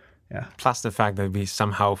 Yeah. Plus the fact that we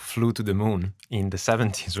somehow flew to the moon in the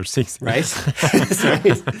 70s or 60s. Right.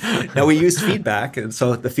 Right. Now we used feedback, and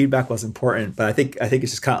so the feedback was important. But I think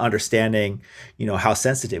it's just kind of understanding, how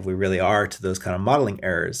sensitive we really are to those kind of modeling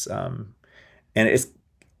errors. And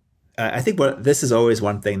I think this is always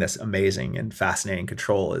one thing that's amazing and fascinating in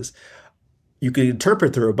control is you can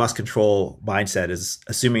interpret the robust control mindset as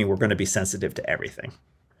assuming we're going to be sensitive to everything.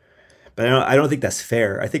 But I don't think that's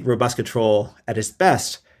fair. I think robust control at its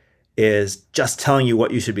best is just telling you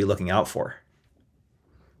what you should be looking out for,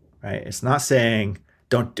 right? It's not saying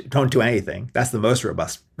don't do anything. That's the most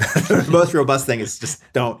robust. The most robust thing is just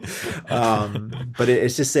don't. But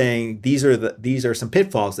it's just saying these are some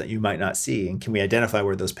pitfalls that you might not see, and can we identify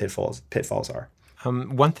where those pitfalls are?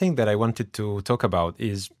 One thing that I wanted to talk about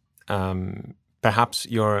is perhaps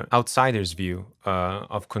your outsider's view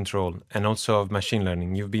of control and also of machine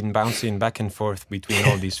learning. You've been bouncing back and forth between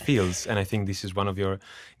all these fields, and I think this is one of your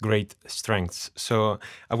great strengths. So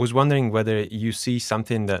I was wondering whether you see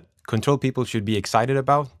something that control people should be excited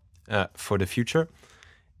about for the future,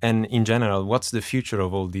 and in general, what's the future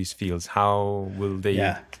of all these fields? How will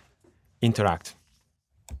they interact?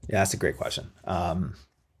 Yeah, that's a great question.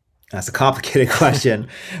 That's a complicated question.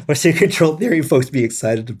 What should control theory folks be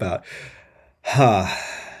excited about?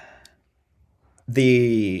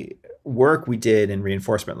 The work we did in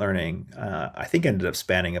reinforcement learning, I think ended up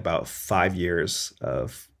spanning about 5 years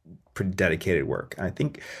of pretty dedicated work.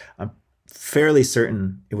 I'm fairly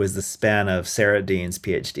certain it was the span of Sarah Dean's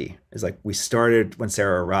PhD. It's like we started when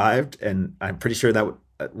Sarah arrived, and I'm pretty sure that,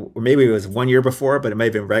 or maybe it was 1 year before, but it may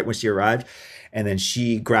have been right when she arrived. And then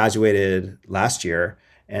she graduated last year.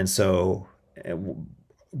 And so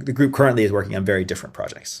the group currently is working on very different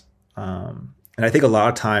projects. And I think a lot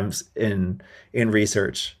of times in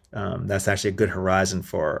research, that's actually a good horizon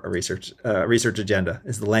for a research agenda,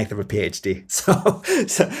 is the length of a PhD. So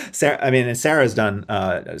Sarah, and Sarah's done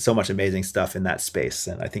so much amazing stuff in that space,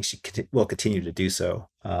 and I think she will continue to do so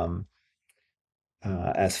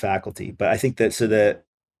as faculty. But I think that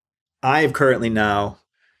I have currently now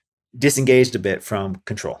disengaged a bit from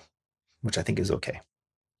control, which I think is okay.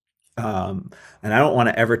 And I don't want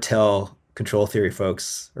to ever tell control theory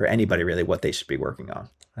folks or anybody really what they should be working on.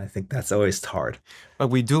 I think that's always hard. But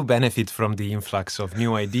we do benefit from the influx of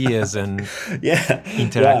new ideas and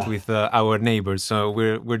interact with our neighbors. So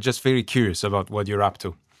we're just very curious about what you're up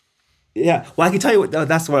to. Yeah, well, I can tell you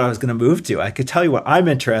that's what I was going to move to. I could tell you what I'm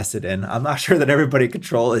interested in. I'm not sure that everybody at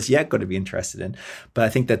Control is yet going to be interested in, but I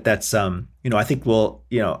think that's I think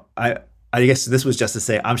I guess this was just to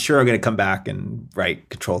say I'm sure I'm going to come back and write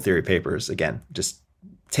control theory papers again. Just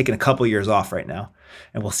taking a couple years off right now,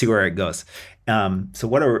 and we'll see where it goes. So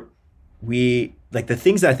what are we like? The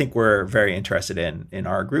things that I think we're very interested in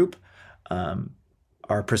our group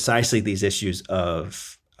are precisely these issues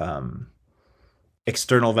of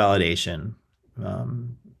external validation,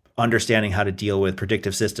 understanding how to deal with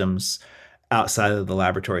predictive systems outside of the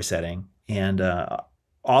laboratory setting, and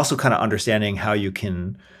also kind of understanding how you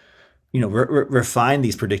can, refine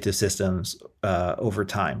these predictive systems over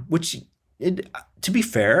time. Which, to be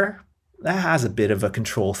fair, that has a bit of a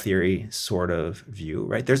control theory sort of view,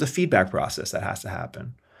 right? There's a feedback process that has to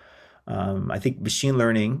happen. I think machine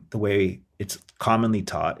learning, the way it's commonly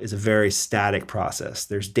taught, is a very static process.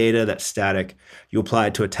 There's data that's static. You apply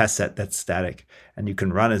it to a test set that's static, and you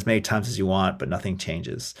can run as many times as you want, but nothing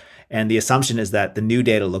changes. And the assumption is that the new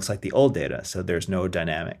data looks like the old data, so there's no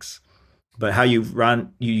dynamics. But how you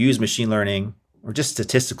use machine learning or just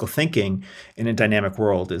statistical thinking in a dynamic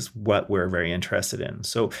world is what we're very interested in.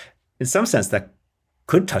 So in some sense, that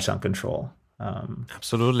could touch on control.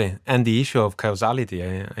 Absolutely. And the issue of causality,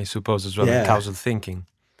 I suppose, as well, and causal thinking.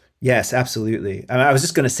 Yes, absolutely. I was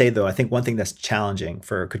just going to say, though, I think one thing that's challenging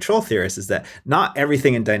for control theorists is that not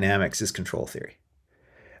everything in dynamics is control theory.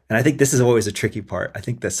 And I think this is always a tricky part. I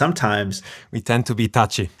think that sometimes we tend to be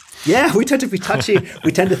touchy. Yeah, we tend to be touchy.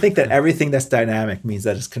 We tend to think that everything that's dynamic means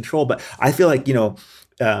that it's control. But I feel like,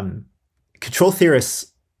 control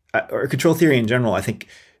theorists or control theory in general, I think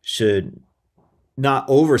should not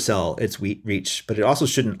oversell its reach, but it also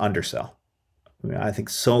shouldn't undersell. I think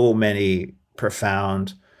so many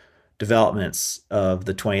profound developments of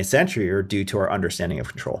the 20th century are due to our understanding of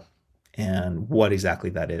control and what exactly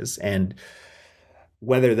that is. And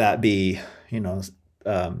whether that be,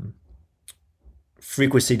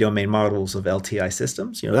 frequency domain models of LTI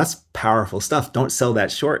systems, that's powerful stuff. Don't sell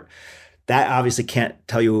that short. That obviously can't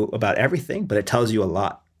tell you about everything, but it tells you a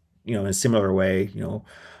lot. In a similar way,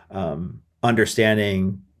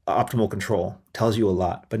 understanding optimal control tells you a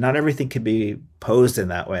lot, but not everything can be posed in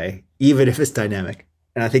that way, even if it's dynamic.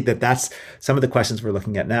 And I think that's some of the questions we're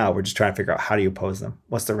looking at now. We're just trying to figure out, how do you pose them?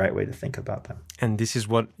 What's the right way to think about them? And this is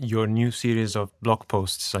what your new series of blog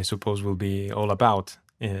posts, I suppose, will be all about.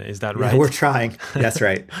 Is that right? Yeah, we're trying. That's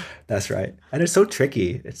right. That's right. And it's so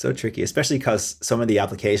tricky. It's so tricky, especially because some of the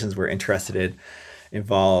applications we're interested in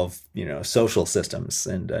involve, social systems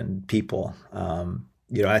and people.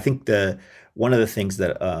 I think one of the things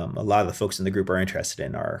that a lot of the folks in the group are interested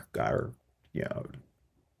in are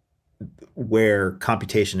where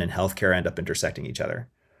computation and healthcare end up intersecting each other.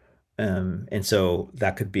 And so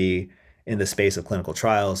that could be in the space of clinical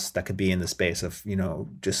trials. That could be in the space of,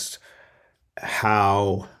 just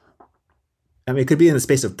how, I mean, it could be in the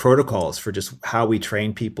space of protocols for just how we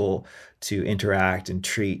train people to interact and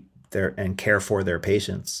treat and care for their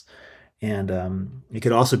patients. And it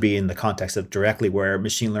could also be in the context of directly where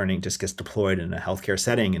machine learning just gets deployed in a healthcare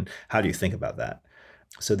setting. And how do you think about that?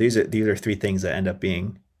 So these are three things that end up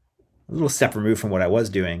being a little step removed from what I was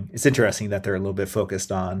doing. It's interesting that they're a little bit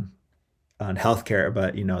focused on healthcare,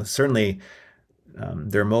 but certainly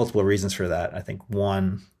there are multiple reasons for that. I think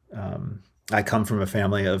one, I come from a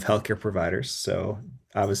family of healthcare providers, so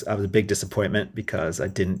I was a big disappointment because I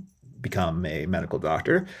didn't become a medical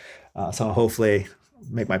doctor. So hopefully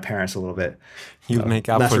make my parents a little bit make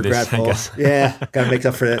up less for regretful. This, I guess. Yeah, got to make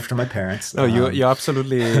up for that to my parents. No, you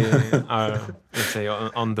absolutely are, let's say,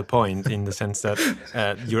 on the point, in the sense that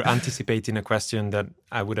you're anticipating a question that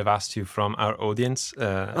I would have asked you from our audience,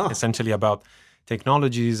 essentially about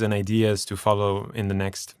technologies and ideas to follow in the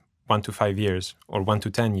next 1 to 5 years, or 1 to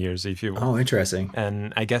 10 years, if you will. Oh, interesting.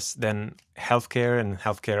 And I guess then healthcare and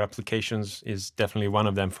healthcare applications is definitely one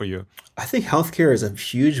of them for you. I think healthcare is a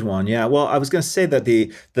huge one. Yeah. Well, I was going to say that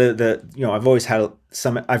I've always had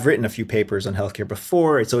I've written a few papers on healthcare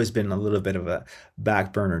before. It's always been a little bit of a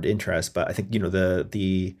backburnered interest, but I think,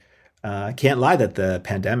 I can't lie that the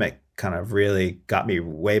pandemic kind of really got me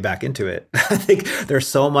way back into it. I think there's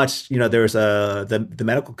so much, there's the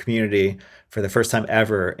medical community for the first time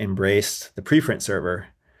ever embraced the preprint server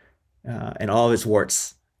and all of its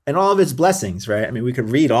warts and all of its blessings, right? I mean, we could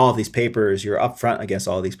read all of these papers. You're upfront against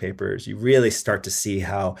all of these papers. You really start to see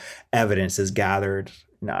how evidence is gathered.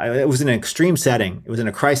 Now, it was in an extreme setting. It was in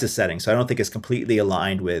a crisis setting. So I don't think it's completely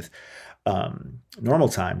aligned with normal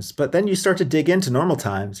times. But then you start to dig into normal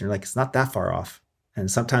times and you're like, it's not that far off. And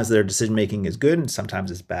sometimes their decision-making is good and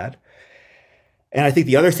sometimes it's bad. And I think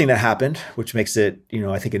the other thing that happened, which makes it,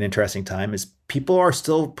 I think an interesting time, is people are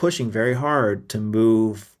still pushing very hard to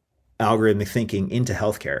move algorithmic thinking into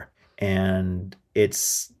healthcare. And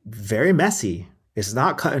it's very messy. It's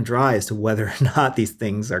not cut and dry as to whether or not these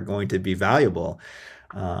things are going to be valuable.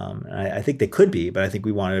 I think they could be, but I think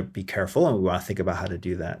we want to be careful and we want to think about how to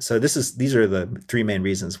do that. So these are the three main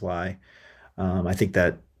reasons why I think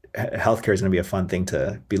that healthcare is going to be a fun thing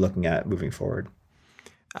to be looking at moving forward.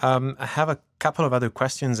 I have a couple of other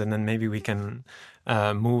questions, and then maybe we can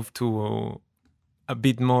move to a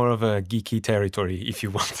bit more of a geeky territory, if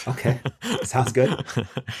you want. Okay, sounds good.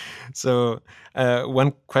 So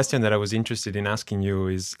one question that I was interested in asking you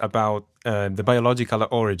is about the biological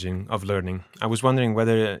origin of learning. I was wondering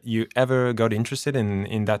whether you ever got interested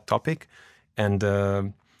in that topic. And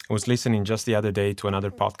I was listening just the other day to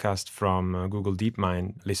another podcast from Google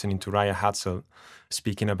DeepMind, listening to Raya Hatzel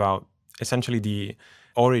speaking about essentially the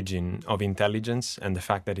origin of intelligence and the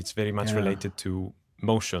fact that it's very much related to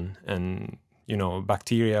motion. And,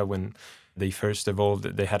 bacteria, when they first evolved,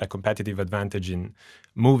 they had a competitive advantage in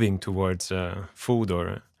moving towards food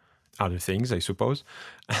or other things, I suppose.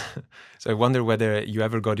 So I wonder whether you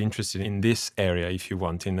ever got interested in this area, if you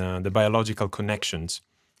want, in the biological connections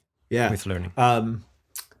with learning.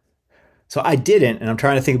 So I didn't, and I'm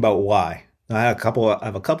trying to think about why. I have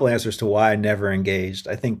a couple answers to why I never engaged.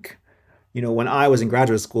 I think, when I was in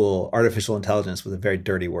graduate school, artificial intelligence was a very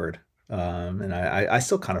dirty word. And I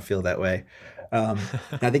still kind of feel that way. I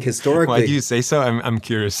think historically... Why do you say so? I'm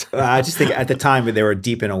curious. I just think at the time they were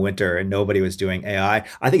deep in a winter and nobody was doing AI.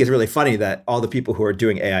 I think it's really funny that all the people who are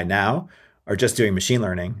doing AI now are just doing machine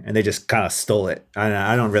learning and they just kind of stole it.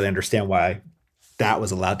 I don't really understand why that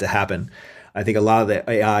was allowed to happen. I think a lot of the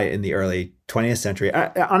AI in the early 20th century,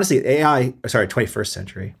 honestly, 21st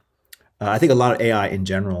century, I think a lot of AI in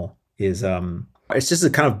general is... it's just a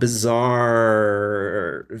kind of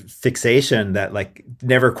bizarre fixation that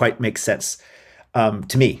never quite makes sense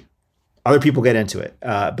to me. Other people get into it.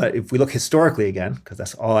 But if we look historically again, because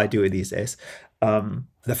that's all I do these days,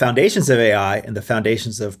 the foundations of AI and the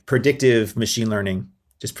foundations of predictive machine learning,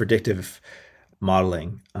 just predictive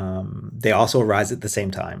modeling, they also arise at the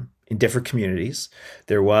same time in different communities.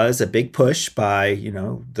 There was a big push by,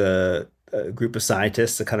 the group of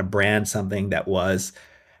scientists to kind of brand something that was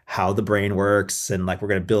how the brain works, and we're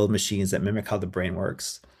going to build machines that mimic how the brain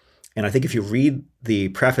works. And I think if you read the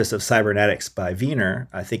preface of Cybernetics by Wiener,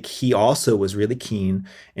 I think he also was really keen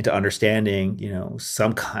into understanding,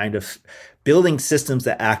 some kind of building systems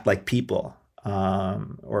that act like people,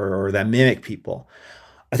 or that mimic people.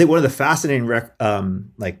 I think one of the fascinating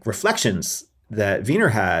reflections that Wiener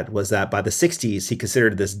had was that by the 60s, he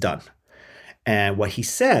considered this done. And what he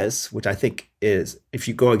says, which I think is, if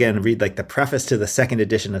you go again and read the preface to the second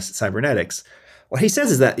edition of Cybernetics, what he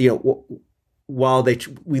says is that, while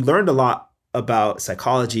we learned a lot about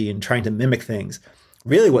psychology and trying to mimic things,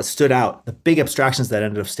 really what stood out, the big abstractions that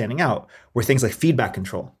ended up standing out were things like feedback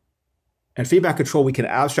control. And feedback control, we can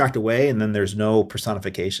abstract away, and then there's no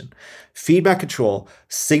personification. Feedback control,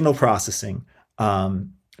 signal processing,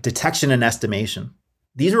 detection and estimation.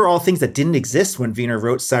 These are all things that didn't exist when Wiener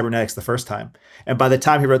wrote cybernetics the first time. And by the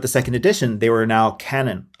time he wrote the second edition, they were now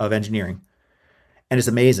canon of engineering. And it's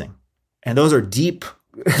amazing. And those are deep,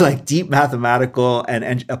 like deep mathematical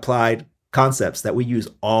and applied concepts that we use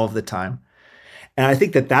all the time. And I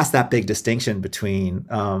think that that's that big distinction between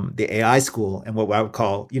the AI school and what I would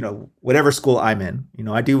call, whatever school I'm in.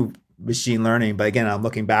 I do machine learning, but again, I'm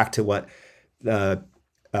looking back to what the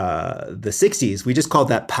 60s, we just called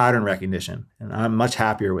that pattern recognition. And I'm much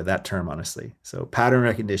happier with that term, honestly. So pattern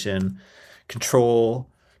recognition, control,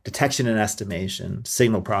 detection and estimation,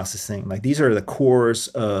 signal processing, like these are the cores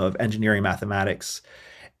of engineering mathematics.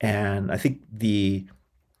 And I think the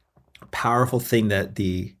powerful thing that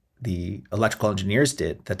the electrical engineers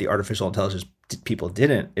did that the artificial intelligence people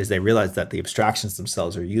didn't is they realized that the abstractions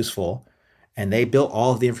themselves are useful, and they built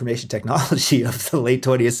all of the information technology of the late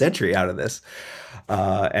 20th century out of this.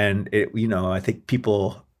 And I think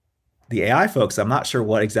people, the AI folks, I'm not sure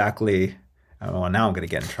what exactly. Now I'm going to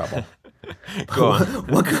get in trouble. Go on.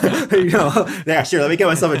 Yeah, sure. Let me get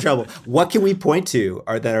myself in trouble. What can we point to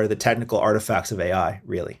that are the technical artifacts of AI,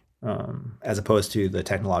 really, as opposed to the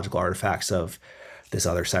technological artifacts of this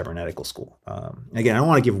other cybernetical school? Again, I don't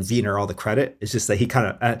want to give Wiener all the credit. It's just that he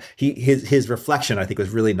kind of his reflection, I think,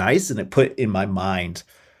 was really nice, and it put in my mind,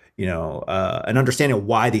 an understanding of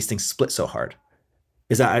why these things split so hard.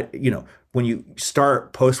 Is that when you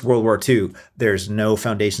start post World War II, there's no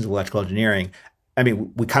foundations of electrical engineering. I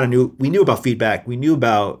mean, we knew about feedback, we knew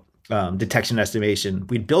about detection estimation.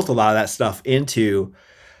 We'd built a lot of that stuff into,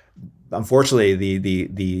 unfortunately,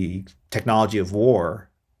 the technology of war.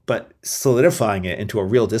 But solidifying it into a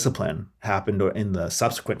real discipline happened in the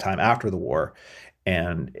subsequent time after the war.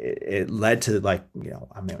 And it led to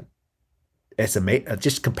it's amazing.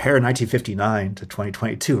 Just compare 1959 to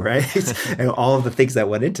 2022, right? And all of the things that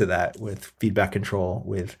went into that with feedback control,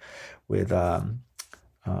 with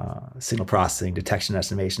signal processing, detection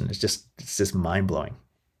estimation. It's just mind blowing.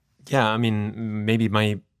 Yeah, I mean, maybe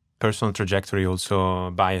my personal trajectory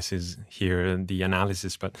also biases here the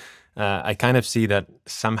analysis, but I kind of see that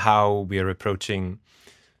somehow we are approaching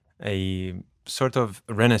a sort of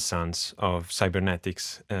renaissance of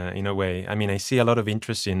cybernetics in a way. I mean, I see a lot of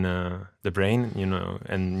interest in the brain,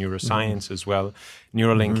 and neuroscience as well.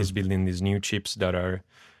 Neuralink is building these new chips that are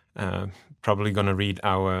probably going to read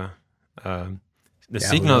our the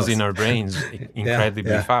signals in our brains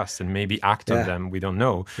incredibly fast and maybe act on them. We don't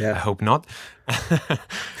know. I hope not.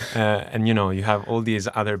 And, you have all these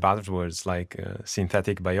other buzzwords like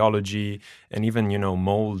synthetic biology and even,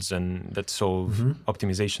 molds and that solve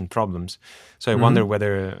optimization problems. So I wonder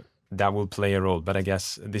whether that will play a role. But I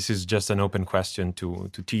guess this is just an open question to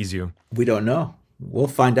tease you. We don't know. We'll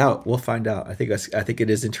find out. I think it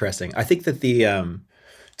is interesting. I think that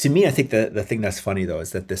to me, I think the thing that's funny, though,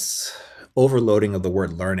 is that this overloading of the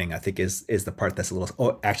word learning, I think, is the part that's a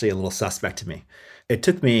little suspect to me. It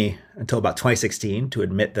took me until about 2016 to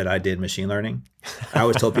admit that I did machine learning. I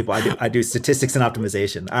always told people I do statistics and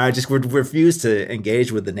optimization. I just would refuse to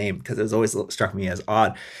engage with the name because it was always struck me as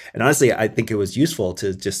odd. And honestly, I think it was useful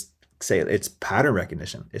to just say it's pattern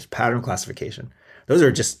recognition, it's pattern classification.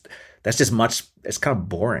 It's kind of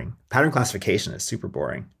boring. Pattern classification is super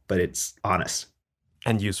boring, but it's honest.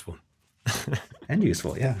 And useful. And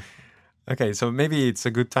useful, yeah. Okay, so maybe it's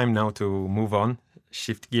a good time now to move on,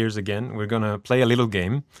 shift gears again. We're going to play a little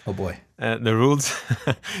game. Oh boy. The rules,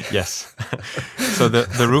 yes. So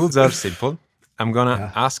the rules are simple. I'm going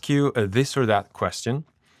to ask you a this or that question.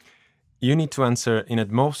 You need to answer in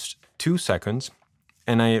at most 2 seconds.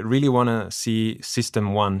 And I really want to see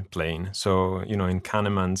System 1 playing. So, in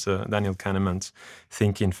Kahneman's, Daniel Kahneman's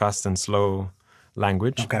thinking fast and slow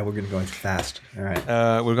language. Okay, we're going to go fast. All right.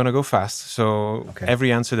 We're going to go fast. So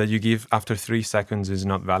every answer that you give after 3 seconds is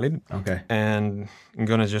not valid. Okay. And I'm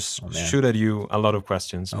going to just shoot at you a lot of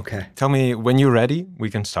questions. Okay. Tell me when you're ready, we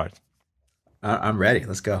can start. I'm ready.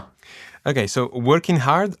 Let's go. Okay, so working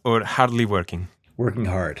hard or hardly working? Working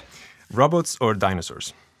hard. Robots or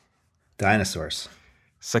dinosaurs? Dinosaurs.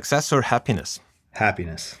 Success or happiness?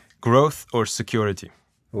 Happiness. Growth or security?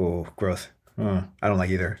 Oh, growth. I don't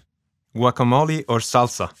like either. Guacamole or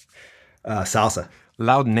salsa? Salsa.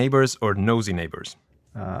 Loud neighbors or nosy neighbors?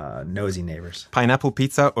 Nosy neighbors. Pineapple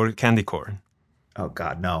pizza or candy corn? Oh,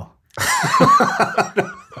 God, no.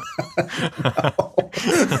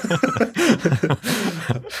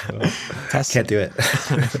 Can't do it.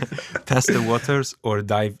 Test the waters or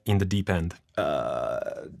dive in the deep end?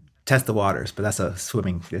 test the waters, but that's a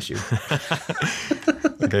swimming issue.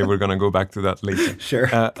 Okay, we're going to go back to that later. Sure.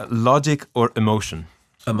 Logic or emotion?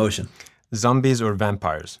 Emotion. Zombies or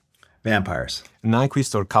vampires? Vampires.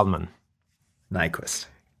 Nyquist or Kalman? Nyquist.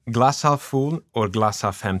 Glass half full or glass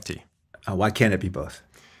half empty? Why can't it be both?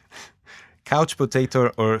 Couch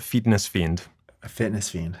potato or fitness fiend? A fitness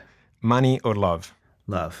fiend. Money or love?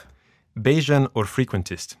 Love. Bayesian or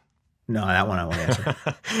frequentist? No, that one I won't answer.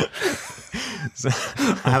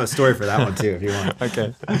 I have a story for that one too, if you want.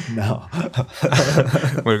 Okay. No.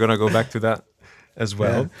 We're going to go back to that as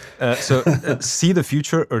well. See the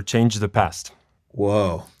future or change the past?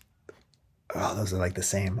 Whoa. Oh, those are like the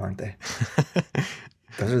same, aren't they?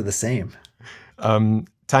 Those are the same.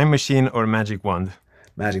 Time machine or magic wand?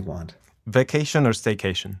 Magic wand. Vacation or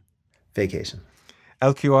staycation? Vacation.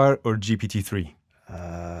 LQR or GPT-3?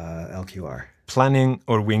 LQR. Planning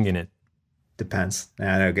or winging it? Depends.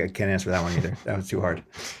 Nah, I can't answer that one either. That was too hard.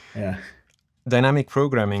 Yeah. Dynamic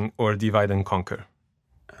programming or divide and conquer?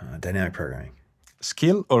 Dynamic programming.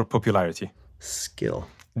 Skill or popularity? Skill.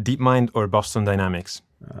 DeepMind or Boston Dynamics?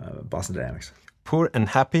 Boston Dynamics. Poor and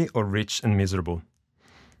happy or rich and miserable?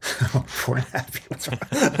 Poor and happy. What's wrong?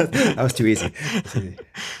 That was too easy.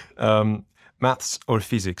 Maths or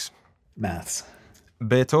physics? Maths.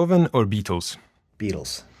 Beethoven or Beatles?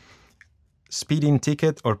 Beatles. Speeding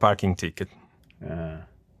ticket or parking ticket?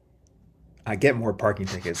 I get more parking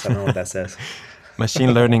tickets. I don't know what that says.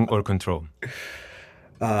 Machine learning or control?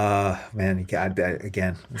 Man,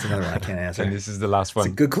 again, that's another one I can't answer. And this is the last one.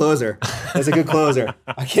 It's a good closer. That's a good closer.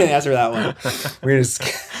 I can't answer that one. We're gonna just...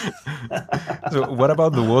 So what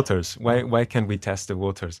about the waters? Why can't we test the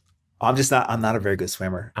waters? I'm not a very good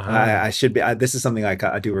swimmer. Uh-huh. I should be. This is something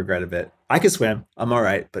I do regret a bit. I can swim. I'm all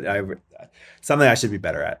right, but something I should be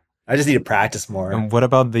better at. I just need to practice more. And what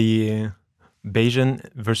about the Bayesian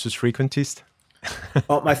versus frequentist?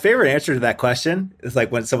 Well, my favorite answer to that question is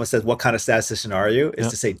like when someone says, "What kind of statistician are you?" is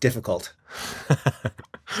to say difficult.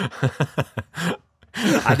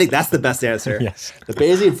 I think that's the best answer. Yes. The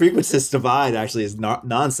Bayesian frequentist divide actually is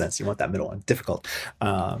nonsense. You want that middle one, difficult.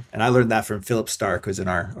 And I learned that from Philipp Stark, who's in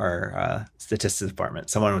our statistics department.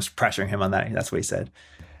 Someone was pressuring him on that. That's what he said.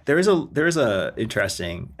 There is a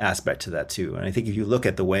interesting aspect to that too. And I think if you look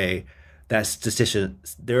at the way that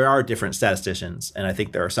there are different statisticians, and I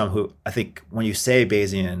think there are some who, I think when you say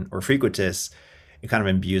Bayesian or frequentist, it kind of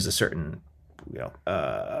imbues a certain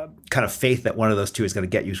kind of faith that one of those two is going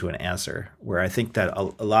to get you to an answer. Where I think that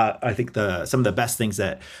some of the best things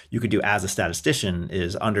that you could do as a statistician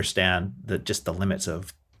is understand just the limits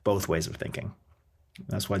of both ways of thinking.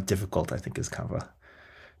 That's why difficult, I think, is kind of a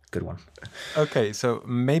good one. Okay, so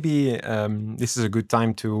maybe this is a good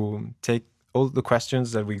time to take all the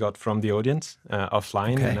questions that we got from the audience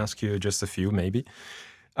offline and ask you just a few, maybe.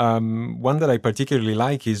 One that I particularly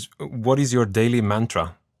like is, what is your daily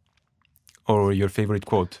mantra or your favorite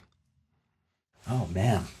quote? Oh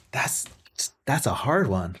man, that's a hard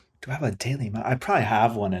one. Do I have a daily mantra? I probably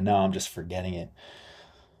have one, and now I'm just forgetting it.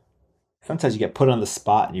 Sometimes you get put on the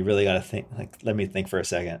spot, and you really got to think. Like, let me think for a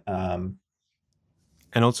second.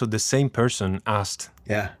 And also, the same person asked,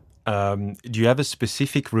 Yeah. Do you have a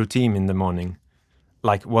specific routine in the morning?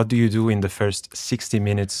 Like, what do you do in the first 60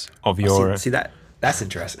 minutes of your... See that's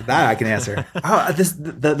interesting. That I can answer.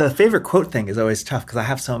 The favorite quote thing is always tough because I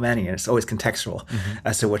have so many, and it's always contextual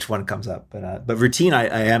as to which one comes up. But routine,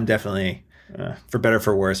 I am definitely, for better or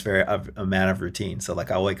for worse, a man of routine. So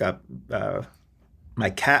like I'll wake up,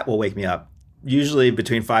 my cat will wake me up usually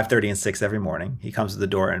between 5:30 and 6 every morning. He comes to the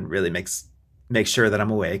door and really makes sure that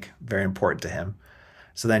I'm awake. Very important to him.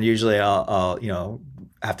 So then usually I'll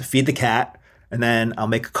have to feed the cat, and then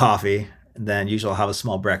I'll make a coffee, and then usually I'll have a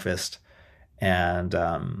small breakfast. And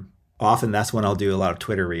often that's when I'll do a lot of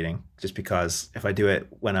Twitter reading, just because if I do it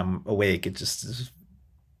when I'm awake, it just is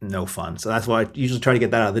no fun. So that's why I usually try to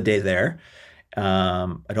get that out of the day there.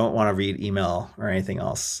 I don't want to read email or anything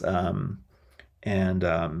else.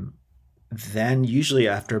 Then usually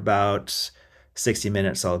after about 60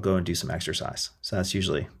 minutes, I'll go and do some exercise. So that's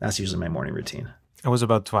usually my morning routine. I was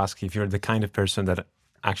about to ask if you're the kind of person that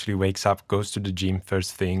actually wakes up, goes to the gym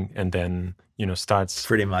first thing, and then, starts...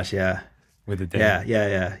 Pretty much, yeah. With the day.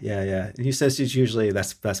 Yeah. He says it's usually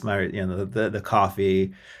that's my the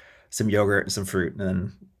coffee, some yogurt, and some fruit, and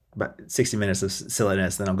then about 60 minutes of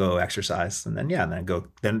silliness. Then I'll go exercise, and then I'm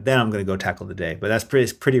going to go tackle the day. But that's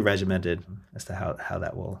pretty regimented as to how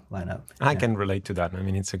that will line up. I can relate to that. I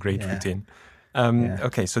mean, it's a great routine.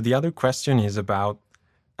 Okay, so the other question is about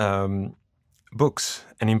books,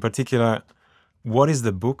 and in particular, what is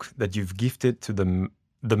the book that you've gifted to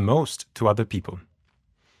the most to other people?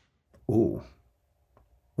 Ooh,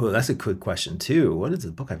 Oh, that's a good question too. What is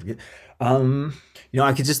the book I forget?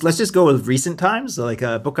 Let's just go with recent times. Like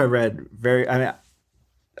a book I read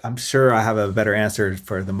I'm sure I have a better answer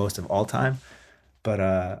for the most of all time, but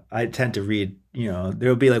I tend to read,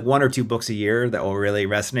 there'll be like 1 or 2 books a year that will really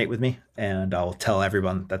resonate with me, and I'll tell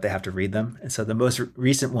everyone that they have to read them. And so the most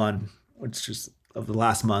recent one, which is of the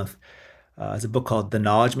last month, is a book called The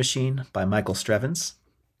Knowledge Machine by Michael Strevens,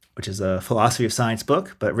 which is a philosophy of science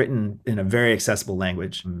book, but written in a very accessible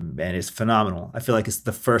language, and it's phenomenal. I feel like it's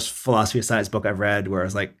the first philosophy of science book I've read where I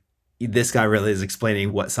was like, this guy really is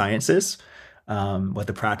explaining what science is, what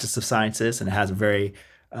the practice of science is, and it has a very,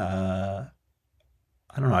 I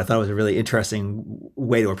don't know, I thought it was a really interesting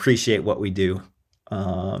way to appreciate what we do,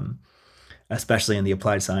 especially in the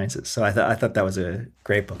applied sciences. So I thought that was a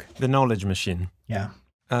great book. The Knowledge Machine. Yeah.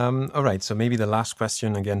 All right, so maybe the last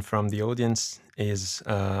question again from the audience is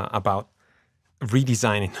about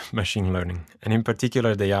redesigning machine learning. And in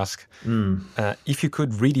particular, they ask, if you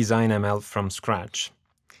could redesign ML from scratch,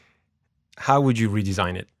 how would you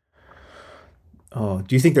redesign it? Oh,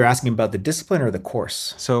 do you think they're asking about the discipline or the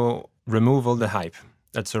course? So remove all the hype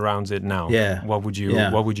that surrounds it now. Yeah. What would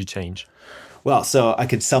you change? Well, so I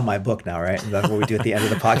could sell my book now, right? That's what we do at the end of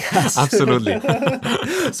the podcast. Absolutely.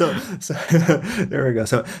 so there we go.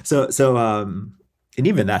 And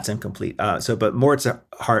even that's incomplete. But Moritz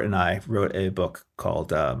Hart and I wrote a book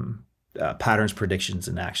called Patterns, Predictions,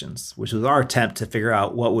 and Actions, which was our attempt to figure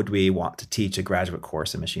out what would we want to teach a graduate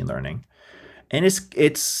course in machine learning. And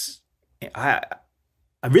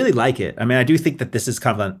I really like it. I mean, I do think that this is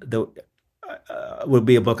kind of would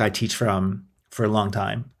be a book I teach from for a long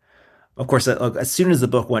time. Of course, as soon as the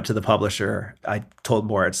book went to the publisher, I told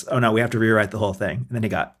Moritz, "Oh no, we have to rewrite the whole thing." And then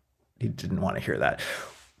he didn't want to hear that,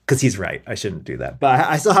 because he's right. I shouldn't do that. But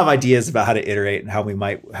I still have ideas about how to iterate and how we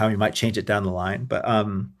might change it down the line. But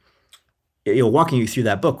walking you through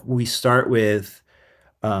that book, we start with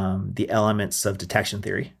the elements of detection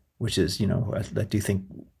theory, which is, I do think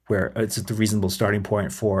where it's the reasonable starting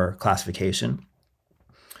point for classification.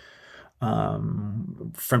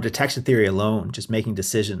 From detection theory alone, just making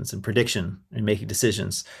decisions and prediction and making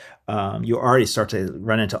decisions, you already start to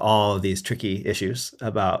run into all of these tricky issues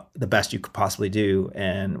about the best you could possibly do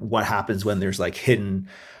and what happens when there's like hidden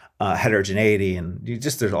heterogeneity, and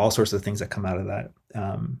there's all sorts of things that come out of that.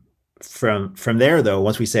 From there, though,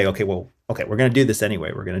 once we say, okay, we're going to do this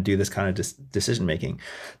anyway, we're going to do this kind of decision making,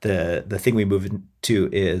 the thing we move into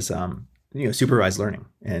is supervised learning,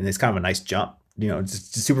 and it's kind of a nice jump.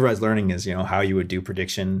 Supervised learning is, how you would do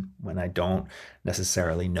prediction when I don't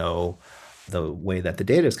necessarily know the way that the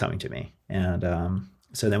data is coming to me. And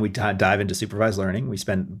so then we dive into supervised learning. We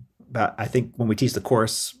spend about, I think when we teach the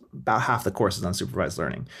course, about half the course is on supervised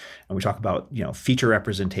learning. And we talk about, feature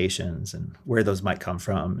representations and where those might come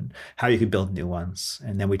from and how you could build new ones.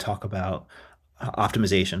 And then we talk about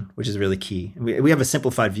optimization, which is really key. And we have a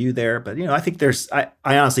simplified view there, but, I think I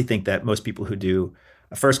honestly think that most people who do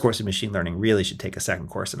a first course in machine learning really should take a second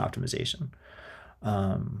course in optimization.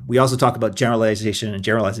 We also talk about generalization and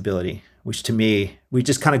generalizability, which to me, we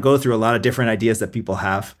just kind of go through a lot of different ideas that people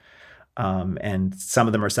have. And some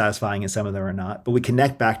of them are satisfying and some of them are not. But we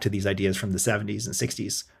connect back to these ideas from the 70s and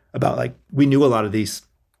 60s about we knew a lot of these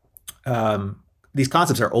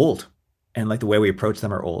concepts are old, and the way we approach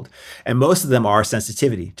them are old. And most of them are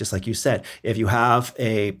sensitivity, just like you said. If you have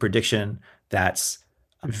a prediction that's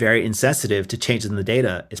very insensitive to changes in the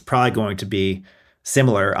data, it's probably going to be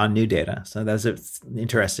similar on new data. So that's an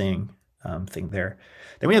interesting thing there.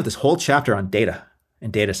 Then we have this whole chapter on data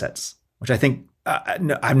and data sets, which I think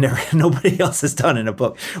nobody else has done in a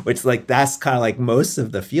book, which that's kind of most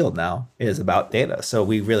of the field now is about data. So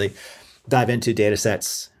we really dive into data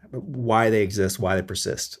sets, why they exist, why they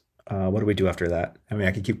persist. What do we do after that? I mean,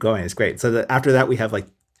 I could keep going. It's great. So after that, we have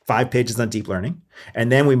 5 pages on deep learning.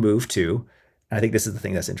 And then we move to, I think this is the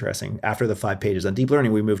thing that's interesting. After the 5 pages on deep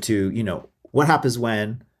learning, we move to, what happens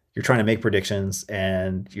when you're trying to make predictions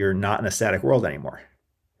and you're not in a static world anymore.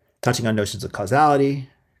 Touching on notions of causality,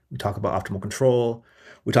 we talk about optimal control,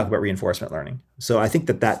 we talk about reinforcement learning. So I think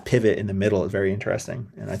that pivot in the middle is very interesting.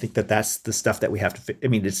 And I think that's the stuff that we have to,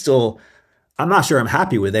 it's still, I'm not sure I'm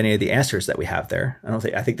happy with any of the answers that we have there.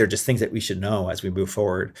 I think they're just things that we should know as we move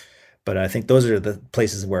forward. But I think those are the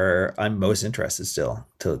places where I'm most interested still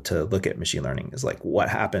to look at machine learning is what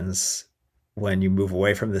happens when you move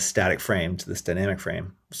away from this static frame to this dynamic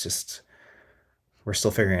frame. It's just, we're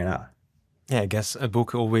still figuring it out. Yeah, I guess a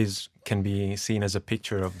book always can be seen as a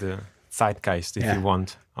picture of the zeitgeist, if you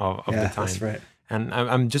want, of the time. That's right. And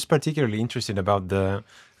I'm just particularly interested about the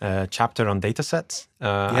chapter on data sets.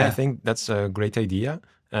 I think that's a great idea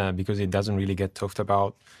because it doesn't really get talked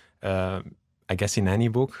about I guess, in any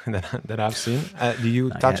book that I've seen. Do you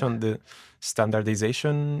touch on the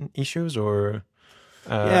standardization issues or?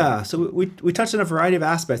 Yeah, so we touched on a variety of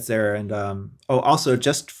aspects there. And also,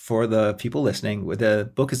 just for the people listening, the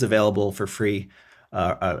book is available for free.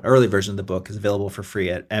 Early version of the book is available for free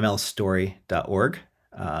at mlstory.org.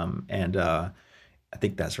 I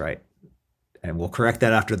think that's right. And we'll correct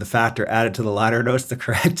that after the fact or add it to the liner notes, the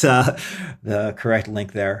correct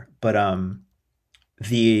link there. But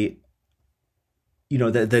the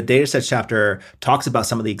data sets chapter talks about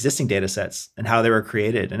some of the existing data sets and how they were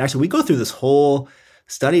created. And actually, we go through this whole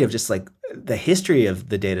study of just like the history of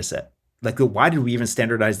the data set. Like, why did we even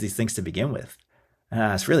standardize these things to begin with?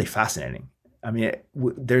 It's really fascinating. I mean,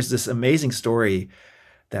 there's this amazing story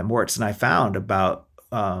that Moritz and I found about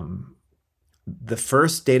the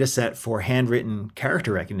first data set for handwritten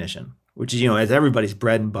character recognition, which is, as everybody's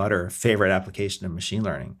bread and butter favorite application of machine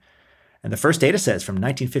learning. And the first data set is from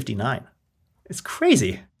 1959. It's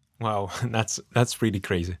crazy. Wow, that's really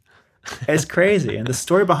crazy. It's crazy. And the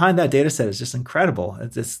story behind that data set is just incredible.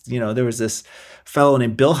 It's just, there was this fellow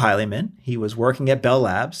named Bill Heilemann. He was working at Bell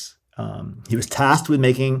Labs. He was tasked with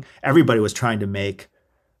everybody was trying to make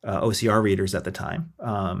OCR readers at the time,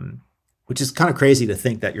 which is kind of crazy to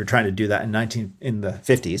think that you're trying to do that in the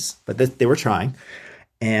 50s, but they were trying.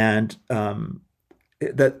 And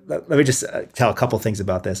let me just tell a couple things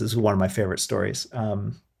about this. This is one of my favorite stories.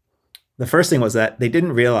 The first thing was that they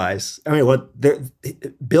didn't realize,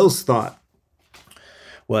 Bill's thought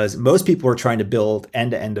was most people were trying to build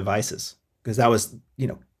end-to-end devices because that was,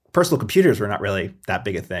 personal computers were not really that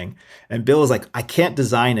big a thing. And Bill was like, I can't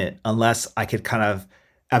design it unless I could kind of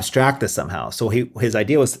abstract this somehow. So his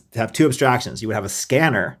idea was to have two abstractions. You would have a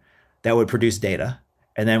scanner that would produce data.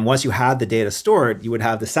 And then once you had the data stored, you would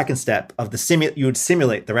have the second step of you would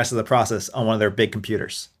simulate the rest of the process on one of their big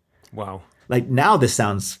computers. Wow. Like, now this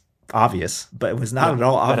sounds obvious, but it was not at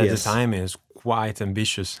all obvious. But at the time, it was quite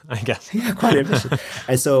ambitious, I guess. Yeah, quite ambitious.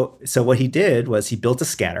 And so what he did was he built a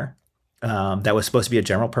scanner that was supposed to be a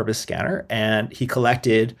general purpose scanner, and he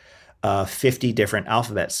collected 50 different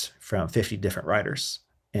alphabets from 50 different writers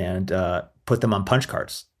and put them on punch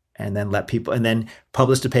cards, and then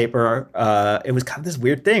published a paper. It was kind of this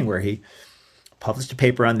weird thing where he published a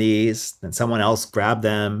paper on these, then someone else grabbed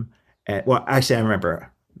them. And actually, I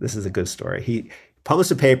remember, this is a good story. He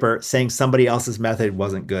published a paper saying somebody else's method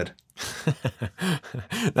wasn't good.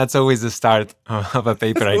 That's always the start of a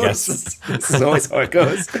paper, I guess. This is always how it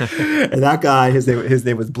goes. And that guy, his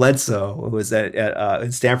name was Bledsoe, who was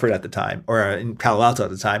in Stanford at the time, or in Palo Alto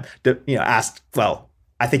at the time, asked, well,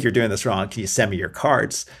 I think you're doing this wrong. Can you send me your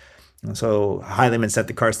cards? And so Heilemann sent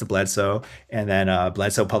the cards to Bledsoe, and then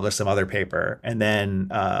Bledsoe published some other paper. And then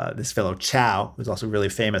this fellow Chow, who's also really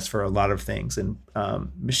famous for a lot of things in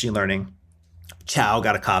machine learning, Chow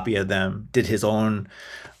got a copy of them, did his own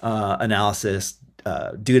analysis.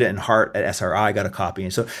 Duda and Hart at SRI got a copy.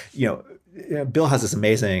 And so, Bill has this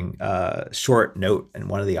amazing short note in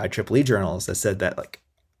one of the IEEE journals that said that, like,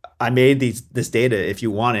 I made this data. If you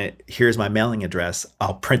want it, here's my mailing address.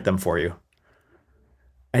 I'll print them for you.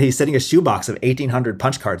 And he's sending a shoebox of 1,800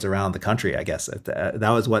 punch cards around the country, I guess. That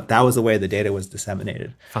was the way the data was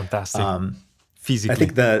disseminated. Fantastic. Physically. I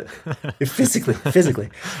think physically.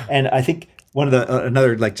 And I think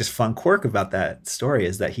another like just fun quirk about that story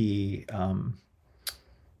is that he, there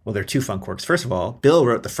are two fun quirks. First of all, Bill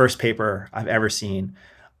wrote the first paper I've ever seen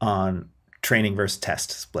on training versus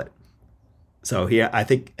test split. So I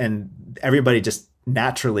think, and everybody just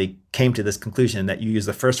naturally came to this conclusion that you use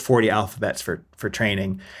the first 40 alphabets for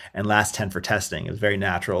training and last 10 for testing. It was very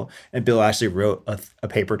natural. And Bill actually wrote a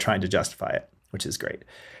paper trying to justify it, which is great.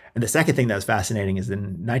 And the second thing that was fascinating is in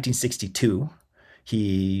 1962,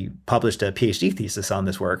 he published a PhD thesis on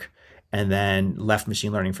this work and then left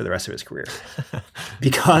machine learning for the rest of his career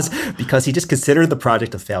because he just considered the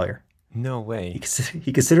project a failure. No way.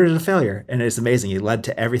 He considered it a failure, and it's amazing. He led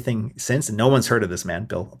to everything since, and no one's heard of this man,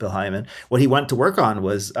 Bill Heilemann. What he went to work on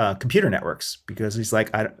was computer networks, because he's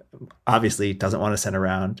like, obviously doesn't want to send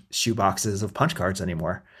around shoeboxes of punch cards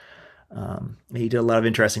anymore. He did a lot of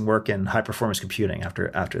interesting work in high performance computing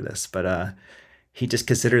after this, but he just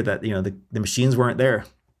considered that the machines weren't there,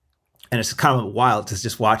 and it's kind of wild to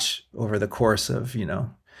just watch over the course of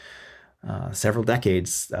several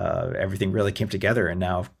decades. Everything really came together, and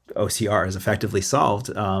now OCR is effectively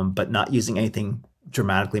solved, but not using anything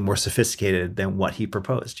dramatically more sophisticated than what he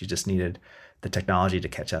proposed. You just needed the technology to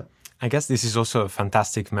catch up. I guess this is also a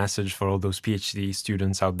fantastic message for all those PhD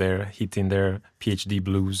students out there hitting their PhD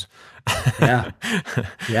blues. Yeah.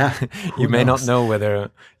 You may not know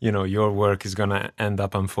whether, your work is going to end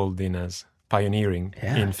up unfolding as pioneering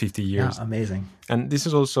in 50 years. Yeah, amazing. And this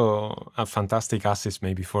is also a fantastic assist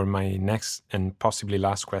maybe for my next and possibly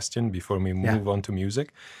last question before we move on to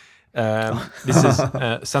music. This is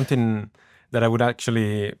something that I would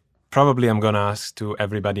actually, probably I'm going to ask to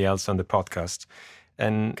everybody else on the podcast.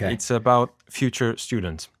 And it's about future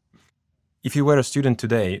students. If you were a student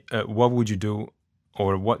today, what would you do,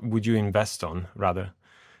 or what would you invest on, rather?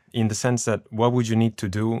 In the sense that, what would you need to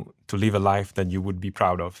do to live a life that you would be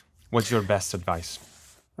proud of? What's your best advice?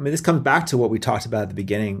 I mean, this comes back to what we talked about at the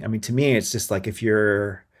beginning. I mean, to me, it's just like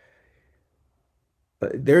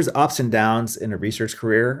there's ups and downs in a research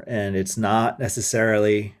career, and it's not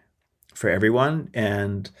necessarily for everyone.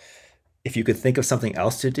 And if you could think of something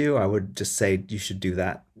else to do, I would just say you should do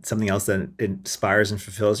that. Something else that inspires and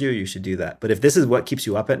fulfills you, you should do that. But if this is what keeps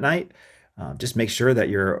you up at night, just make sure that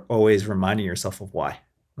you're always reminding yourself of why.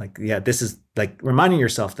 Like, this is like reminding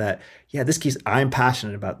yourself that, I'm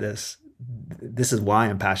passionate about this. This is why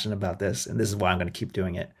I'm passionate about this. And this is why I'm going to keep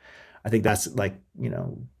doing it. I think that's like,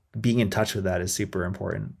 being in touch with that is super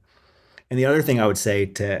important. And the other thing I would say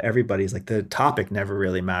to everybody is like, the topic never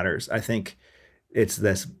really matters. I think it's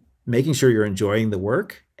this making sure you're enjoying the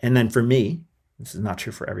work. And then for me, this is not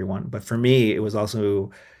true for everyone, but for me, it was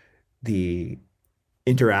also the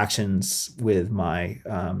interactions with my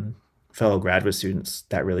fellow graduate students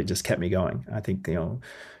that really just kept me going. I think,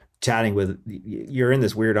 chatting with, you're in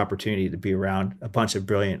this weird opportunity to be around a bunch of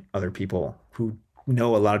brilliant other people who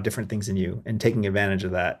know a lot of different things than you, and taking advantage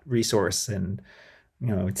of that resource, and,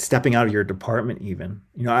 stepping out of your department even.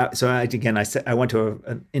 I went to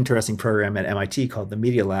an interesting program at MIT called the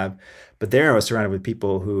Media Lab, but there I was surrounded with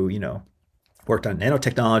people who, worked on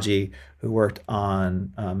nanotechnology, who worked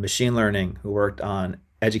on machine learning, who worked on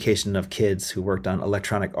education of kids, who worked on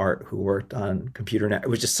electronic art, who worked on computer net. It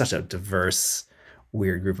was just such a diverse,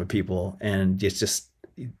 weird group of people. And it's just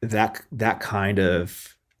that kind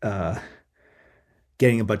of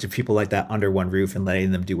getting a bunch of people like that under one roof and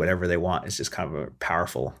letting them do whatever they want is just kind of a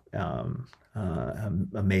powerful,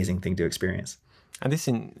 amazing thing to experience. And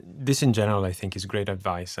this in general, I think, is great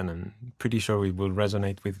advice, and I'm pretty sure it will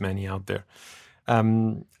resonate with many out there.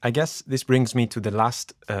 I guess this brings me to the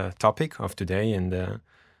last topic of today, and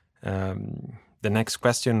the next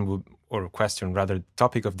question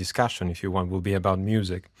topic of discussion, if you want, will be about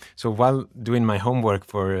music. So while doing my homework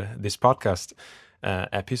for this podcast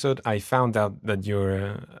episode, I found out that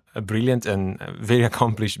you're a brilliant and very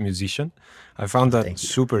accomplished musician. I found that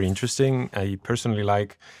super interesting. I personally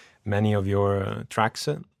like many of your tracks,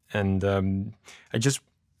 and I just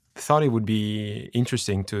thought it would be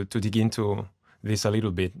interesting to dig into this a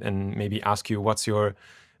little bit and maybe ask you, what's your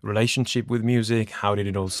relationship with music? How did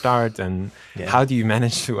it all start? And how do you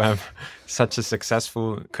manage to have such a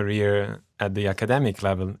successful career at the academic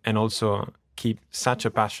level and also keep such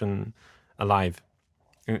a passion alive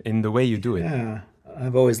in the way you do it? Yeah,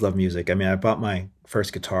 I've always loved music. I mean, I bought my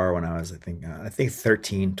first guitar when I was, I think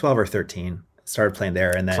 12 or 13. Started playing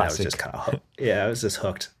there, and then Classic. I was just kind of hooked. I was just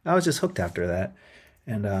hooked. I was just hooked after that.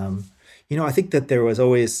 And I think that there was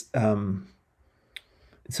always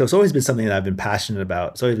so it's always been something that I've been passionate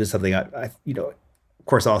about. It's always been something I of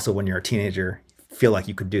course, also when you're a teenager, you feel like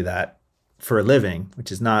you could do that for a living,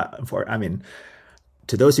 which is not,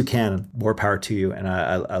 to those who can, more power to you. And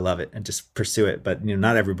I love it, and just pursue it. But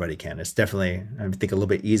not everybody can. It's definitely, I think, a little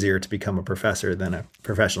bit easier to become a professor than a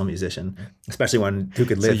professional musician, especially one who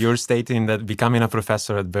could live. So you're stating that becoming a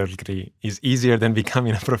professor at Berkeley is easier than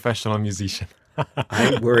becoming a professional musician.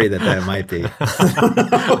 I worry that might be.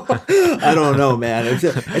 I don't know, man.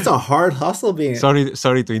 It's a hard hustle being.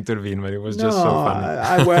 Sorry to intervene, but it was just so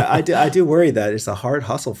funny. I do worry that it's a hard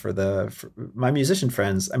hustle for my musician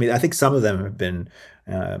friends. I mean, I think some of them have been,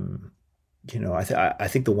 I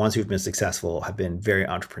think the ones who've been successful have been very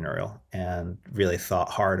entrepreneurial and really thought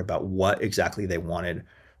hard about what exactly they wanted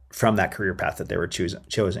from that career path that they were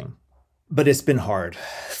choosing. But it's been hard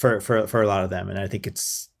for a lot of them, and I think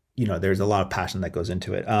it's. There's a lot of passion that goes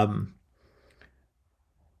into it.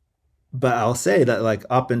 But I'll say that, like,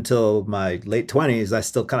 up until my late 20s, I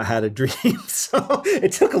still kind of had a dream. So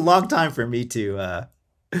it took a long time for me to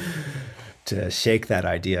shake that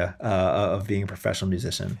idea of being a professional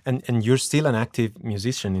musician. And you're still an active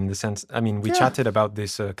musician in the sense, I mean, we chatted about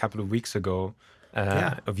this a couple of weeks ago,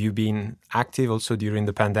 of you being active also during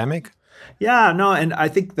the pandemic. Yeah, no, and I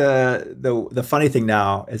think the funny thing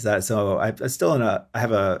now is that I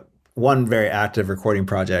have one very active recording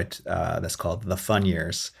project that's called The Fun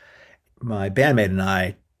Years. My bandmate and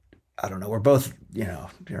I don't know, we're both in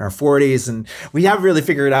our 40s, and we haven't really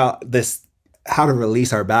figured out how to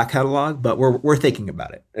release our back catalog, but we're thinking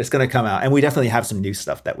about it. It's going to come out, and we definitely have some new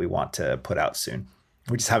stuff that we want to put out soon.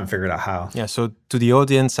 We just haven't figured out how. Yeah, so to the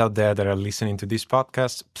audience out there that are listening to this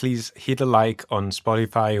podcast, please hit a like on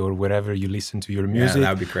Spotify or wherever you listen to your music.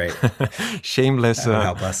 Yeah, that would be great. Shameless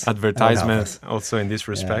advertisement also in this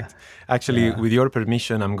respect. Yeah. Actually, with your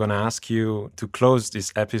permission, I'm going to ask you to close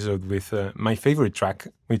this episode with my favorite track,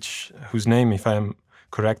 whose name, if I'm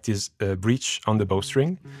correct, is Breach on the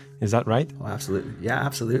Bowstring. Is that right? Oh, absolutely. Yeah,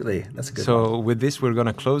 absolutely. That's a good one. So with this, we're going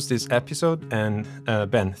to close this episode. And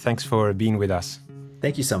Ben, thanks for being with us.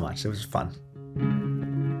 Thank you so much. It was fun.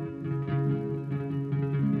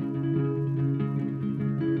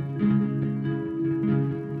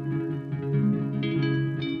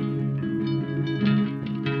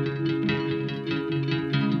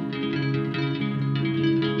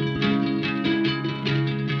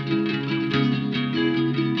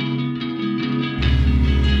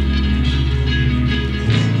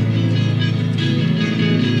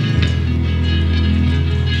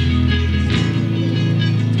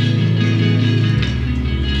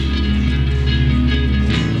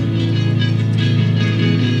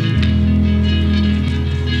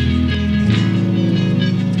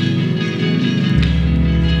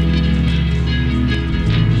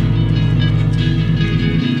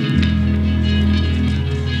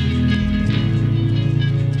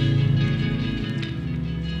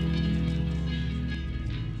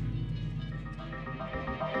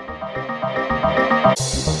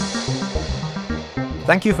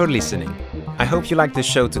 Thank you for listening. I hope you liked the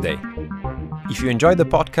show today. If you enjoyed the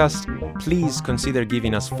podcast, please consider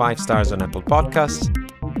giving us 5 stars on Apple Podcasts,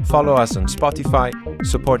 follow us on Spotify,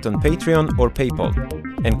 support on Patreon or PayPal,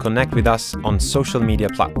 and connect with us on social media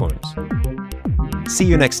platforms. See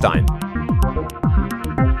you next time.